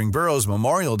 off during Burrow's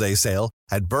Memorial Day sale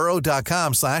at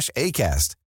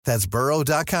burrow.com/ACAST. That's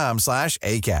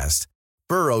burrow.com/ACAST.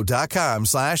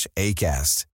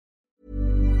 burrow.com/ACAST.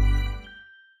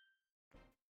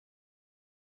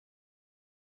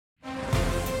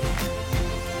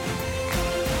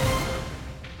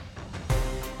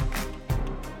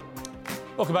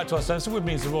 Welcome back to Uncensored. With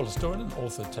me is the royal historian and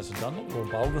author Tessa Dunlop, the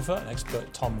royal biographer and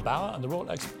expert Tom Bower, and the royal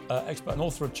expert and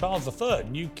author of Charles III,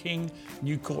 New King,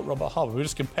 New Court, Robert Harmon. We're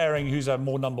just comparing who's had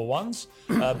more #1s,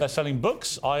 best-selling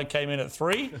books. I came in at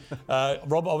 3.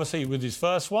 Robert, obviously, with his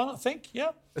first one, I think,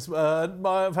 yeah?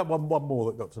 I've had one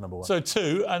more that got to #1. So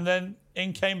 2, and then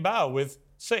in came Bower with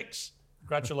 6.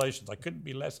 Congratulations. I couldn't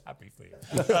be less happy for you.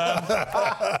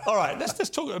 All right, let's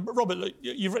talk. Robert, look,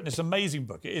 you've written this amazing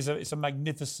book. It's a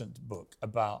magnificent book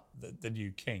about the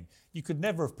new king. You could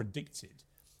never have predicted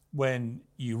when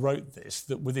you wrote this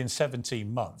that within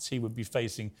 17 months he would be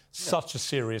facing such a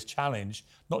serious challenge,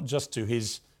 not just to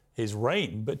his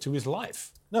reign, but to his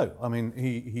life. No, I mean,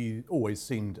 he always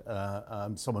seemed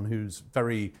someone who's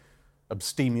very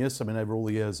abstemious. I mean, over all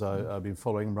the years I've been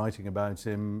following and writing about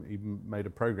him, even made a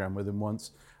programme with him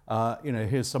once.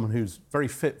 Here's someone who's very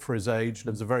fit for his age,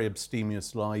 lives a very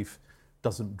abstemious life,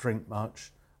 doesn't drink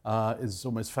much, is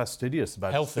almost fastidious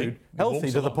about food.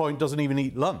 Healthy to the point, doesn't even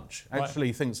eat lunch.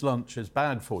 Actually thinks lunch is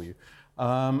bad for you.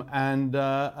 and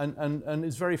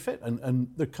is very fit. And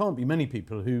there can't be many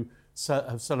people who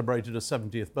have celebrated a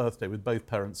 70th birthday with both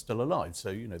parents still alive. So,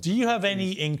 you know. Do you have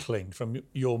any inkling from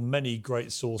your many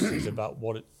great sources about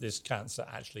what this cancer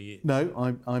actually is?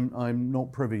 No, I'm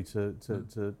not privy to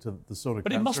the sort of.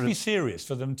 But cancer. it must be serious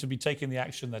for them to be taking the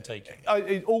action they're taking.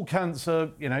 All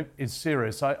cancer, you know, is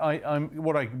serious. What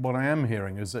I am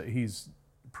hearing is that he's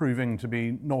proving to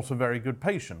be not a very good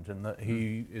patient, in that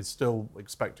he is still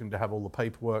expecting to have all the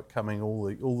paperwork coming,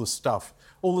 all the stuff,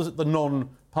 all the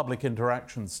non-public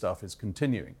interaction stuff is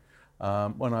continuing.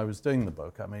 When I was doing the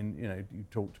book, I mean, you know, you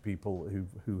talk to people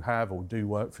who have or do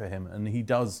work for him, and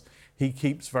he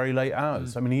keeps very late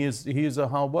hours. I mean, he is a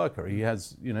hard worker. He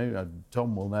has, you know,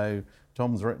 Tom will know.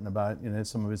 Tom's written about, you know,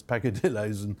 some of his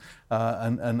peccadillos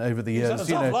and over the years, he's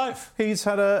had a tough life. He's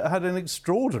had an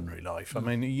extraordinary life. I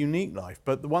mean, a unique life.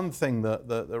 But the one thing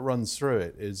that runs through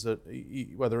it is that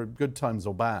whether good times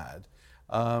or bad,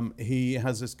 he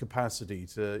has this capacity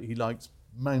he likes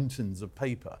mountains of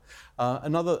paper.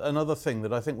 Another thing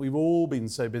that I think we've all been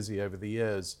so busy over the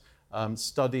years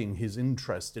studying his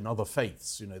interest in other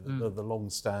faiths, you know, the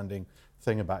long-standing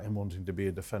thing about him wanting to be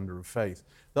a defender of faith,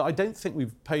 that I don't think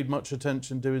we've paid much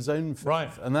attention to his own faith.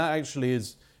 Right. And that actually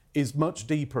is much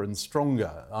deeper and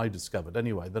stronger, I discovered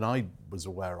anyway, than I was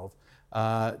aware of.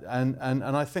 And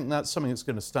I think that's something that's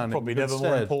going to stand Probably in good never stead.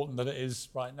 more important than it is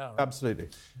right now. Right? Absolutely.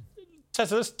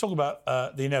 Tessa, let's talk about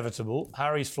the inevitable.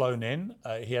 Harry's flown in.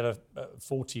 He had a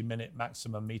 40-minute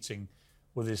maximum meeting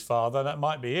with his father. That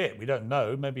might be it. We don't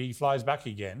know. Maybe he flies back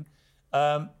again.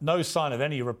 No sign of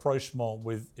any rapprochement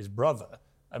with his brother.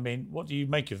 I mean, what do you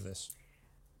make of this?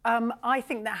 I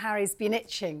think that Harry's been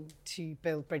itching to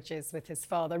build bridges with his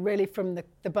father, really from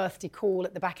the birthday call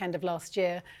at the back end of last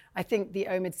year. I think the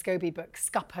Omid Scobie book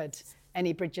scuppered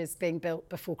any bridges being built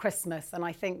before Christmas. And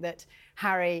I think that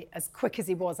Harry, as quick as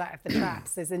he was out of the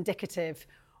traps, is indicative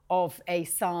of a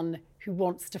son who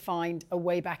wants to find a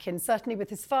way back in, certainly with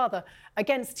his father,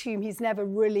 against whom he's never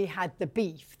really had the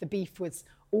beef. The beef was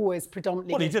always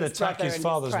predominantly. Well, he did his attack his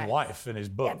father's friends. wife in his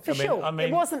book. Yeah, for sure. I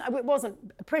mean, it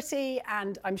wasn't pretty,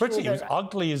 and I'm sure it was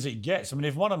ugly as it gets. I mean,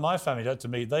 if one of my family did that to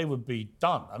me, they would be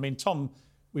done. I mean, Tom,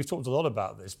 we've talked a lot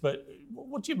about this, but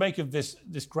what do you make of this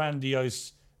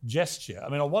grandiose gesture? I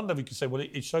mean, I wonder if we could say, well,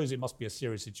 it shows it must be a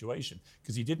serious situation,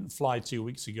 because he didn't fly 2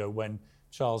 weeks ago when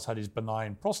Charles had his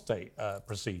benign prostate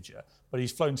procedure, but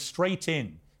he's flown straight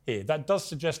in here. That does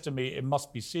suggest to me it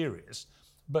must be serious.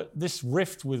 But this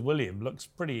rift with William looks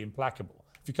pretty implacable.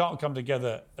 If you can't come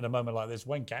together at a moment like this,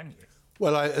 when can you?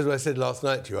 Well, as I said last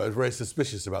night to you, I was very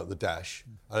suspicious about the dash,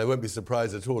 and I won't be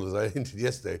surprised at all, as I hinted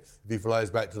yesterday, if he flies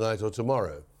back tonight or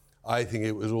tomorrow. I think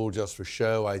it was all just for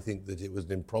show. I think that it was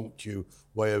an impromptu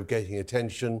way of getting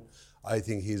attention. I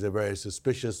think he's a very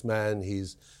suspicious man.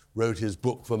 He's wrote his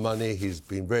book for money. He's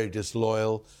been very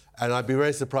disloyal. And I'd be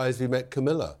very surprised if he met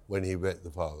Camilla when he met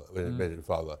the father, met the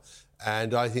father.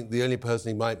 And I think the only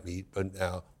person he might meet but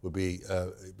now would be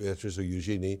Beatrice or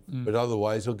Eugenie, but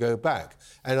otherwise he'll go back.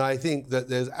 And I think that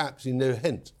there's absolutely no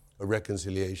hint of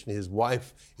reconciliation. His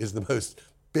wife is the most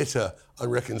bitter,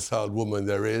 unreconciled woman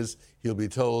there is. He'll be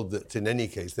told that in any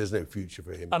case there's no future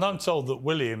for him. And I'm told that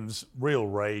William's real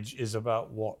rage is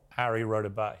about what Harry wrote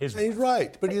about his wife. He's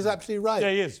right, but he's absolutely right.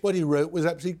 Yeah, he is. What he wrote was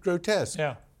absolutely grotesque.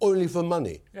 Yeah. Only for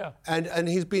money. Yeah. And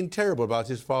he's been terrible about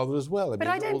his father as well. But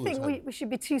I don't think we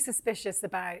should be too suspicious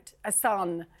about a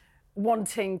son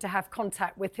wanting to have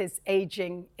contact with his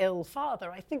ageing, ill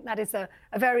father. I think that is a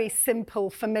very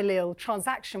simple familial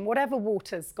transaction, whatever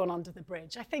water's gone under the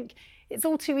bridge. I think it's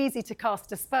all too easy to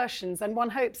cast aspersions, and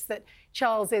one hopes that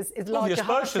Charles is larger-hearted. Well, the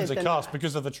aspersions are cast that.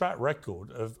 because of the track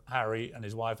record of Harry and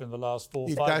his wife in the last 4 or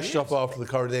 5 years. He dashed off after the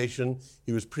coronation.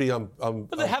 He was pretty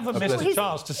But they haven't missed a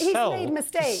chance to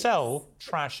sell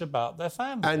trash about their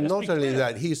family. And Let's not be only clear.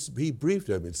 that, he briefed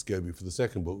Omid Scobie for the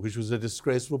second book, which was a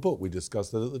disgraceful book. We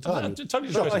discussed that at the time.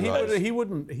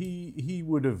 He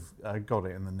would have got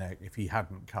it in the neck if he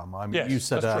hadn't come. I mean, Yes, you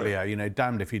said that's earlier, true. you know,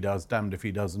 damned if he does, damned if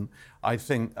he doesn't. I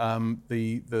think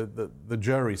the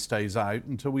jury stays out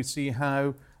until we see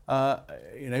how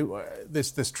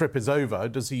this trip is over.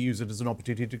 Does he use it as an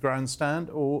opportunity to grandstand,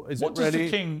 or is What it does really?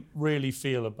 the king really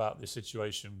feel about this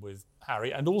situation with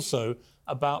Harry, and also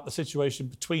about the situation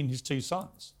between his two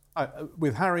sons?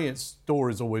 With Harry, its door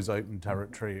is always open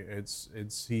territory.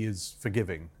 He is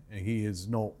forgiving. He is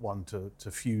not one to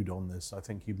feud on this. I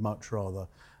think he'd much rather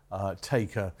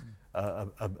take a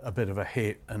bit of a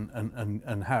hit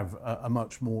and have a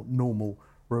much more normal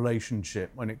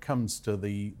relationship. When it comes to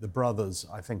the brothers,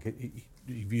 I think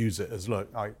he views it as,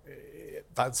 look,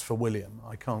 that's for William.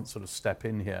 I can't sort of step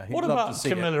in here. He'd What love about to see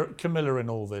Camilla in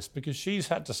all this? Because she's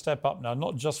had to step up now,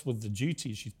 not just with the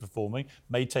duties she's performing,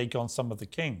 may take on some of the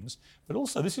kings, but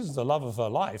also this is the love of her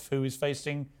life who is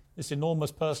facing this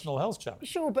enormous personal health challenge.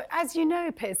 Sure, but as you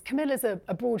know, Piers, Camilla's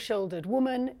a broad-shouldered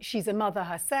woman. She's a mother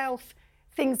herself.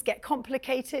 Things get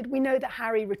complicated. We know that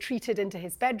Harry retreated into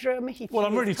his bedroom. Well,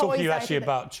 I'm really talking to you actually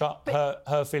about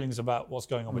her feelings about what's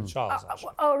going on with Charles.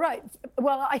 Oh, right.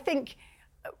 Well, I think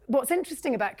what's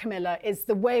interesting about Camilla is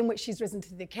the way in which she's risen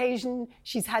to the occasion.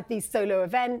 She's had these solo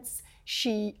events.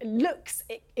 She looks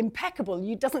impeccable.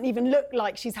 It doesn't even look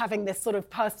like she's having this sort of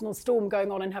personal storm going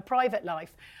on in her private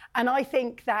life. And I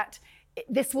think that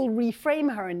this will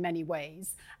reframe her in many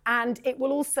ways. And it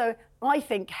will also, I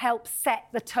think, help set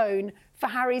the tone for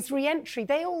Harry's re-entry.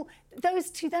 Those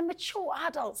two, they're mature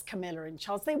adults, Camilla and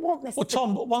Charles. They want this. Well,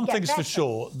 Tom, one get thing's better. for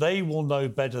sure, they will know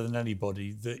better than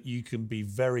anybody that you can be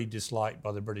very disliked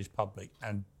by the British public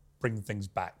and bring things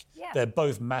back. Yeah. They're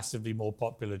both massively more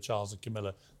popular, Charles and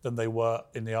Camilla, than they were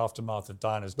in the aftermath of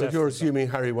Diana's death. But you're assuming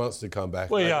Harry wants to come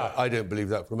back. Well, yeah. I don't believe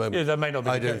that for a moment. Yeah, that may not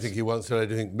be I the don't case. think he wants to. I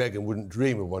don't think Meghan wouldn't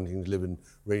dream of wanting to live in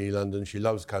rainy London. She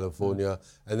loves California,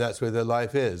 and that's where their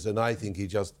life is. And I think he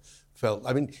just felt...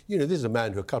 I mean, you know, this is a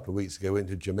man who a couple of weeks ago went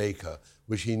to Jamaica,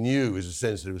 which he knew was a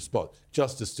sensitive spot,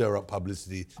 just to stir up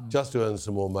publicity, just to earn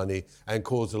some more money, and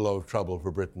cause a lot of trouble for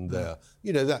Britain there.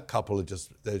 You know, that couple are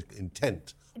just... They're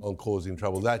intent on causing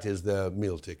trouble. That is their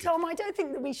meal ticket. Tom, I don't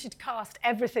think that we should cast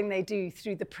everything they do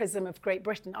through the prism of Great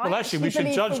Britain. Well, actually, we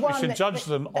should judge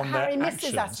them on their Harry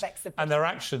misses actions, aspects of and their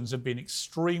actions have been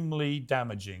extremely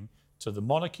damaging to the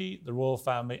monarchy, the royal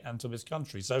family, and to this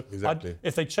country. So, Exactly.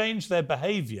 if they change their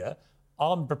behaviour,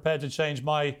 I'm prepared to change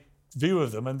my view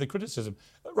of them and the criticism.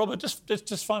 Robert,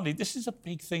 just finally, this is a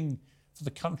big thing for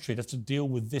the country to have to deal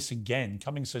with this again,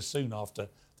 coming so soon after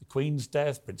the Queen's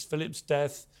death, Prince Philip's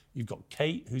death. You've got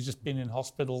Kate, who's just been in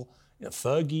hospital. You know,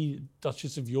 Fergie,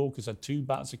 Duchess of York, has had 2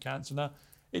 bouts of cancer now.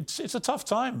 It's a tough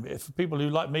time for people who,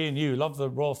 like me and you, love the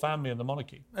royal family and the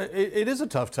monarchy. It is a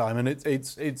tough time, and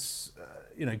it's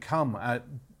come at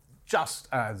just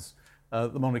as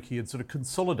the monarchy had sort of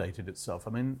consolidated itself.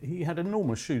 I mean, he had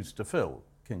enormous shoes to fill,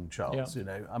 King Charles. Yeah. You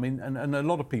know, I mean, and a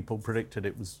lot of people predicted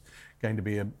it was going to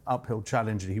be an uphill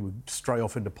challenge. He would stray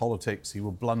off into politics. He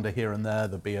would blunder here and there.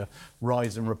 There'd be a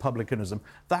rise in republicanism.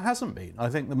 That hasn't been. I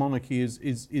think the monarchy is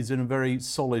in a very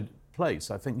solid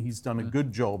place. I think he's done a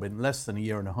good job in less than a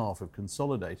year and a half of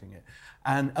consolidating it.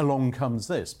 And along comes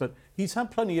this. But he's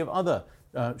had plenty of other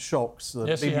shocks that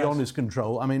Yes, be he beyond has. his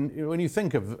control. I mean, when you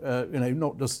think of,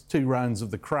 not just 2 rounds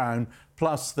of The Crown,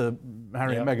 plus the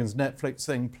Harry and Meghan's Netflix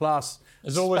thing, plus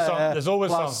There's always Spare,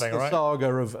 plus something, the right? saga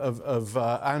of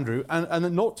Andrew, and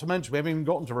then not to mention we haven't even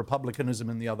gotten to republicanism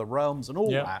in the other realms and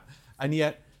all that, and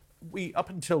yet we, up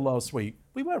until last week,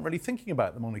 we weren't really thinking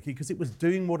about the monarchy because it was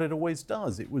doing what it always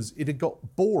does. It had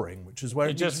got boring, which is where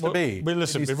it needs to be. Listen, It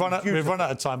needs we've to be run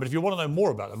out of time, but if you want to know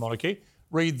more about the monarchy,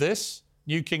 read this.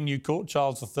 New King, New Court,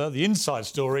 Charles III, the inside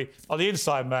story of the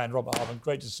inside man, Robert Hartman.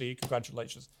 Great to see you.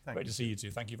 Congratulations. Great to see you too.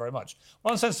 Thank you very much.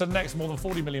 Uncensored next. More than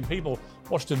 40 million people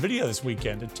watched a video this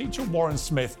weekend of teacher Warren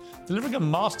Smith delivering a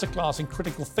masterclass in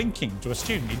critical thinking to a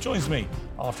student. He joins me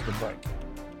after the break.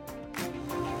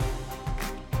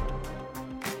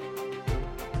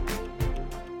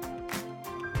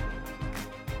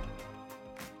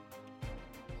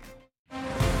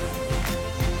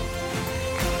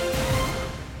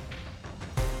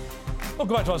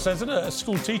 Welcome back to Uncensored. A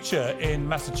school teacher in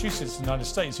Massachusetts, United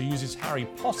States, who uses Harry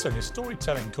Potter in his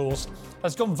storytelling course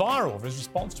has gone viral for his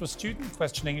response to a student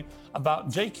questioning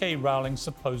about J.K. Rowling's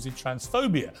supposed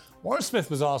transphobia. Warren Smith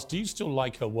was asked, do you still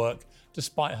like her work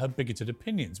despite her bigoted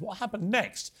opinions? What happened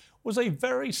next was a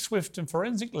very swift and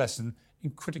forensic lesson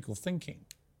in critical thinking.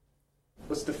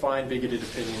 Let's define bigoted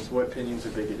opinions. What opinions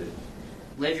are bigoted?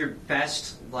 Live your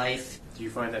best life. Do you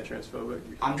find that transphobic?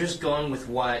 I'm just going with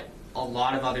what a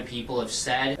lot of other people have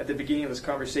said. At the beginning of this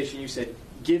conversation, you said,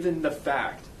 given the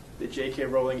fact that J.K.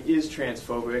 Rowling is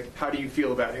transphobic, how do you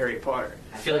feel about Harry Potter?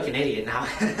 I feel like an idiot now.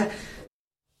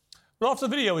 Well, after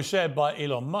the video was shared by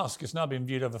Elon Musk, it's now been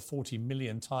viewed over 40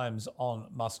 million times on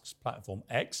Musk's platform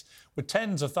X, with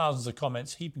tens of thousands of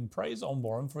comments heaping praise on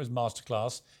Warren for his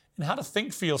masterclass in how to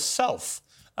think for yourself.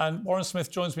 And Warren Smith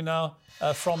joins me now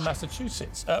from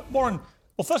Massachusetts. Warren,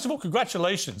 well, first of all,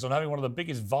 congratulations on having one of the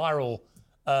biggest viral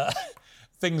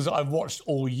things that I've watched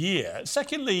all year.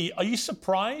 Secondly, are you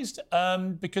surprised?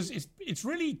 Because it's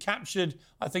really captured,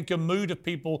 I think, a mood of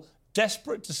people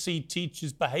desperate to see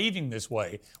teachers behaving this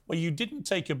way, where you didn't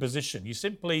take a position. You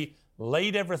simply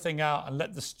laid everything out and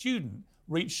let the student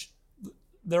reach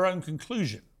their own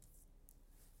conclusion.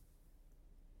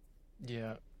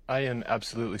 Yeah. I am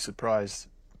absolutely surprised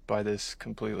by this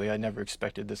completely. I never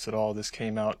expected this at all. This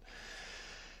came out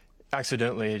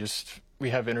accidentally. We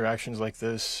have interactions like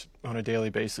this on a daily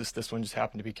basis. This one just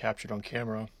happened to be captured on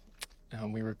camera.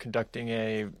 We were conducting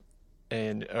a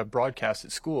broadcast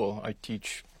at school. I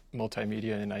teach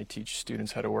multimedia, and I teach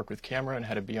students how to work with camera and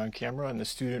how to be on camera, and the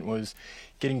student was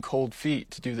getting cold feet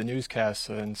to do the newscast,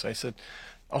 and so I said,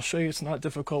 I'll show you, it's not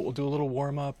difficult, we'll do a little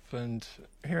warm-up, and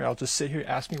here, I'll just sit here,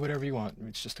 ask me whatever you want.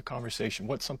 It's just a conversation.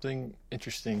 What's something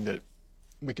interesting that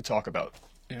we could talk about?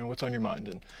 What's on your mind?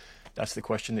 And that's the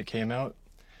question that came out,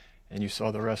 and you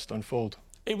saw the rest unfold.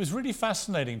 It was really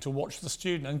fascinating to watch the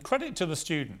student, and credit to the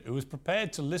student who was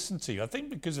prepared to listen to you. I think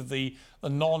because of the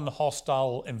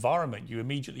non-hostile environment you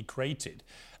immediately created,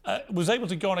 was able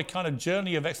to go on a kind of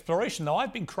journey of exploration. Now,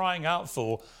 I've been crying out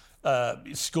for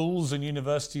schools and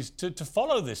universities to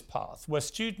follow this path, where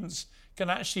students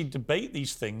can actually debate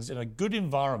these things in a good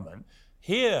environment,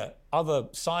 hear other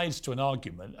sides to an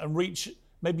argument, and reach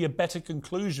maybe a better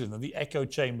conclusion than the echo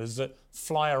chambers that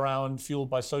fly around fueled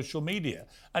by social media.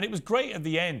 And it was great at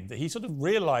the end that he sort of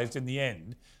realised in the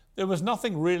end there was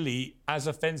nothing really as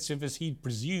offensive as he'd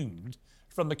presumed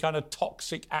from the kind of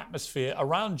toxic atmosphere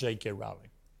around J.K. Rowling.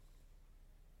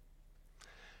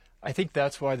 I think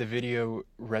that's why the video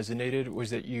resonated,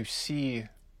 was that you see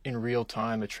in real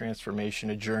time a transformation,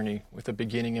 a journey with a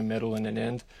beginning, a middle, and an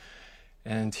end.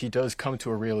 And he does come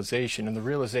to a realization, and the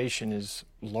realization is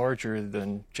larger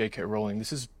than J.K. Rowling.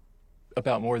 This is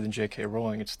about more than J.K.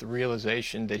 Rowling. It's the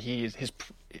realization that his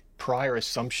prior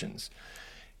assumptions,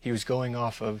 he was going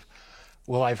off of,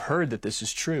 well, I've heard that this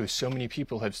is true. So many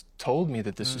people have told me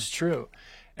that this is true.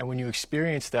 And when you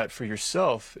experience that for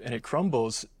yourself and it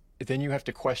crumbles, then you have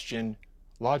to question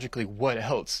logically, what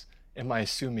else am I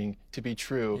assuming to be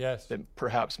true that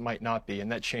perhaps might not be?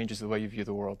 And that changes the way you view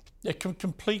the world. Yeah,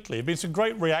 completely. I mean, it's a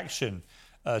great reaction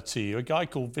to you. A guy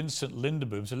called Vincent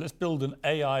Linderboom said, let's build an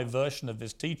AI version of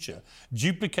this teacher,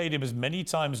 duplicate him as many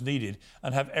times needed,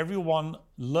 and have everyone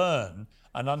learn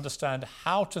and understand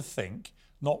how to think,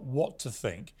 not what to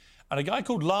think. And a guy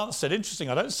called Lance said, interesting,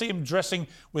 I don't see him dressing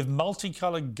with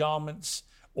multicolored garments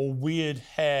or weird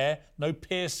hair, no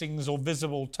piercings or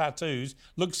visible tattoos,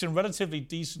 looks in relatively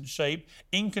decent shape,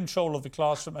 in control of the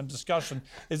classroom and discussion.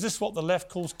 Is this what the left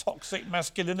calls toxic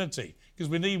masculinity? Because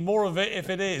we need more of it if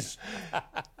it is.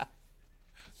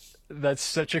 That's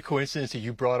such a coincidence that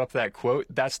you brought up that quote.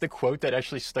 That's the quote that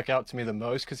actually stuck out to me the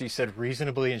most, because he said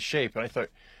reasonably in shape. And I thought,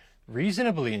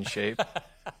 reasonably in shape?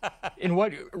 In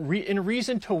what? In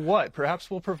reason to what? Perhaps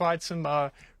we'll provide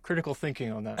some critical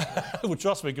thinking on that. Well,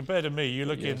 trust me, compared to me, you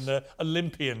look in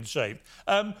Olympian shape.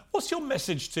 What's your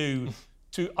message to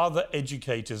other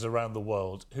educators around the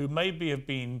world who maybe have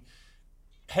been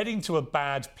heading to a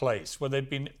bad place, where they've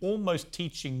been almost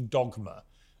teaching dogma,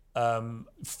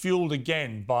 fueled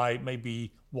again by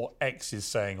maybe what X is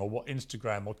saying or what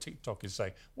Instagram or TikTok is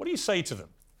saying? What do you say to them?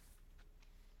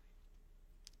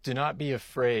 Do not be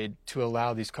afraid to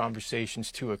allow these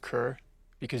conversations to occur,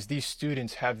 because these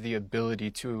students have the ability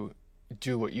to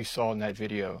do what you saw in that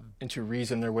video and to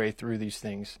reason their way through these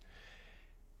things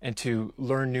and to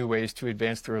learn new ways to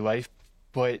advance through life,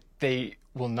 but they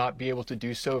will not be able to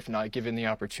do so if not given the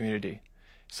opportunity.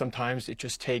 Sometimes it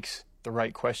just takes the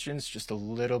right questions, just a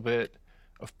little bit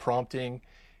of prompting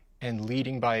and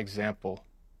leading by example.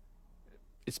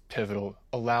 It's pivotal.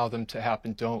 Allow them to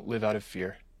happen. Don't live out of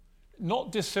fear.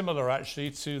 Not dissimilar, actually,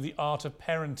 to the art of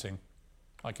parenting,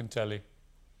 I can tell you.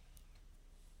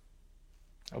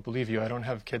 I'll believe you. I don't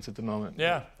have kids at the moment.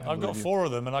 Yeah, I've got 4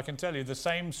 of them, and I can tell you the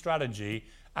same strategy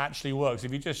actually works.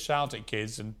 If you just shout at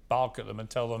kids and bark at them and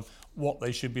tell them what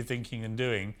they should be thinking and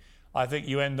doing, I think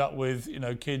you end up with,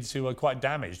 kids who are quite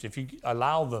damaged. If you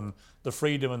allow them the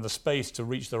freedom and the space to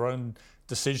reach their own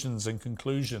decisions and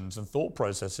conclusions and thought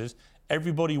processes,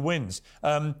 everybody wins.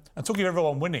 And talking of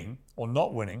everyone winning or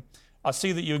not winning, I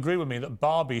see that you agree with me that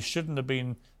Barbie shouldn't have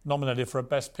been nominated for a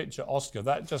Best Picture Oscar.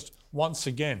 That just once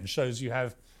again shows you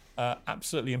have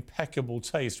absolutely impeccable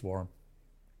taste, Warren.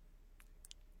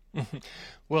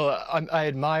 Well, I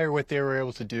admire what they were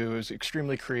able to do. It was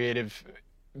extremely creative,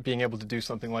 being able to do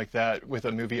something like that with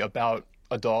a movie about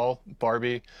a doll,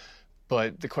 Barbie.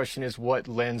 But the question is, what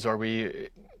lens are we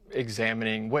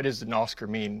examining? What does an Oscar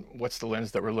mean? What's the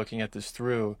lens that we're looking at this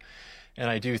through? And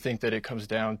I do think that it comes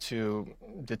down to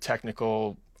the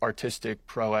technical, artistic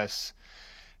prowess,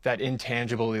 that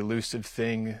intangible, elusive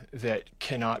thing that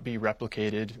cannot be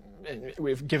replicated.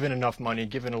 If given enough money,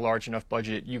 given a large enough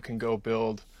budget, you can go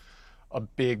build a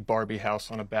big Barbie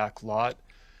house on a back lot.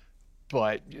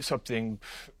 But something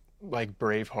like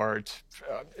Braveheart,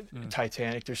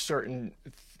 Titanic,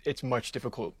 it's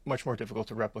much more difficult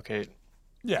to replicate.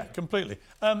 Yeah, completely.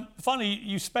 Finally,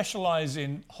 you specialise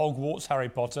in Hogwarts, Harry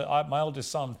Potter. My eldest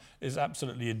son is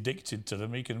absolutely addicted to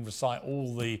them. He can recite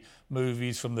all the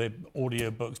movies from the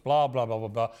audiobooks, blah, blah, blah, blah,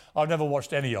 blah. I've never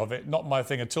watched any of it, not my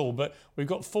thing at all, but we've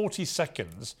got 40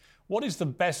 seconds. What is the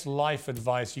best life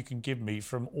advice you can give me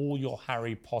from all your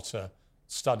Harry Potter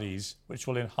studies, which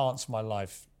will enhance my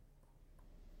life?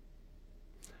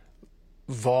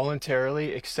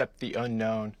 Voluntarily accept the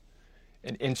unknown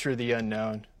and enter the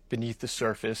unknown. Beneath the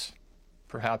surface,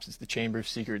 perhaps it's the Chamber of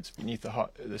Secrets, beneath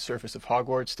the surface of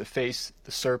Hogwarts, to face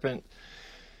the serpent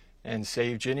and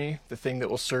save Ginny, the thing that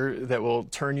will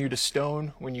turn you to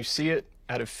stone when you see it,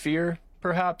 out of fear,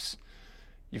 perhaps.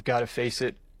 You've got to face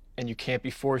it, and you can't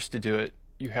be forced to do it.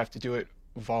 You have to do it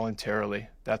voluntarily.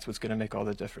 That's what's going to make all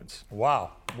the difference.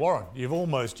 Wow, Warren, you've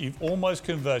almost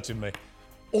converted me.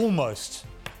 Almost.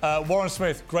 Warren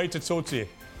Smith, great to talk to you.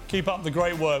 Keep up the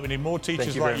great work. We need more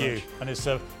teachers like you. And it's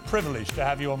a privilege to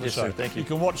have you on the show. Sir, thank you. You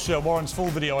can watch Warren's full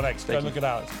video on X. Go and look it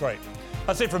out. It's great.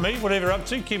 That's it from me. Whatever you're up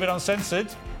to, keep it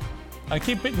uncensored. And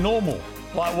keep it normal,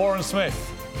 like Warren Smith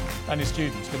and his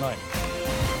students. Good night.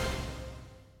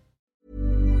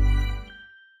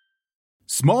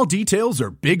 Small details are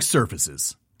big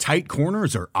surfaces. Tight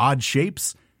corners are odd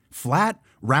shapes. Flat,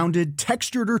 rounded,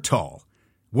 textured, or tall.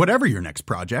 Whatever your next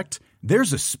project,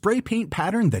 there's a spray paint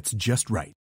pattern that's just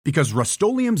right. Because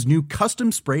Rust-Oleum's new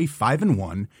Custom Spray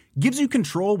 5-in-1 gives you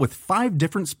control with 5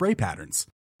 different spray patterns.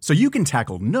 So you can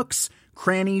tackle nooks,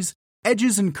 crannies,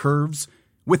 edges, and curves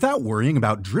without worrying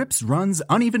about drips, runs,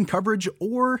 uneven coverage,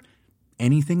 or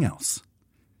anything else.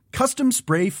 Custom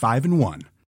Spray 5-in-1.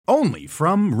 Only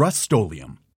from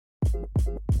Rust-Oleum.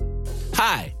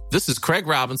 Hi, this is Craig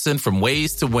Robinson from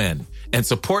Ways to Win. And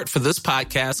support for this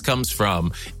podcast comes from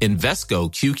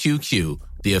Invesco QQQ,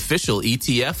 the official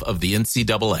ETF of the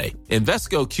NCAA.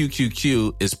 Invesco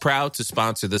QQQ is proud to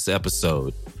sponsor this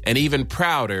episode, and even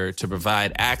prouder to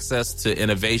provide access to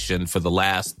innovation for the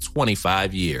last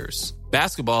 25 years.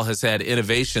 Basketball has had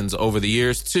innovations over the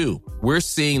years, too. We're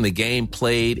seeing the game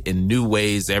played in new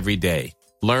ways every day.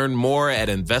 Learn more at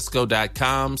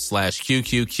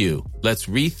Invesco.com/QQQ. Let's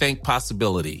rethink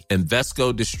possibility.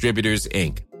 Invesco Distributors,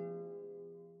 Inc.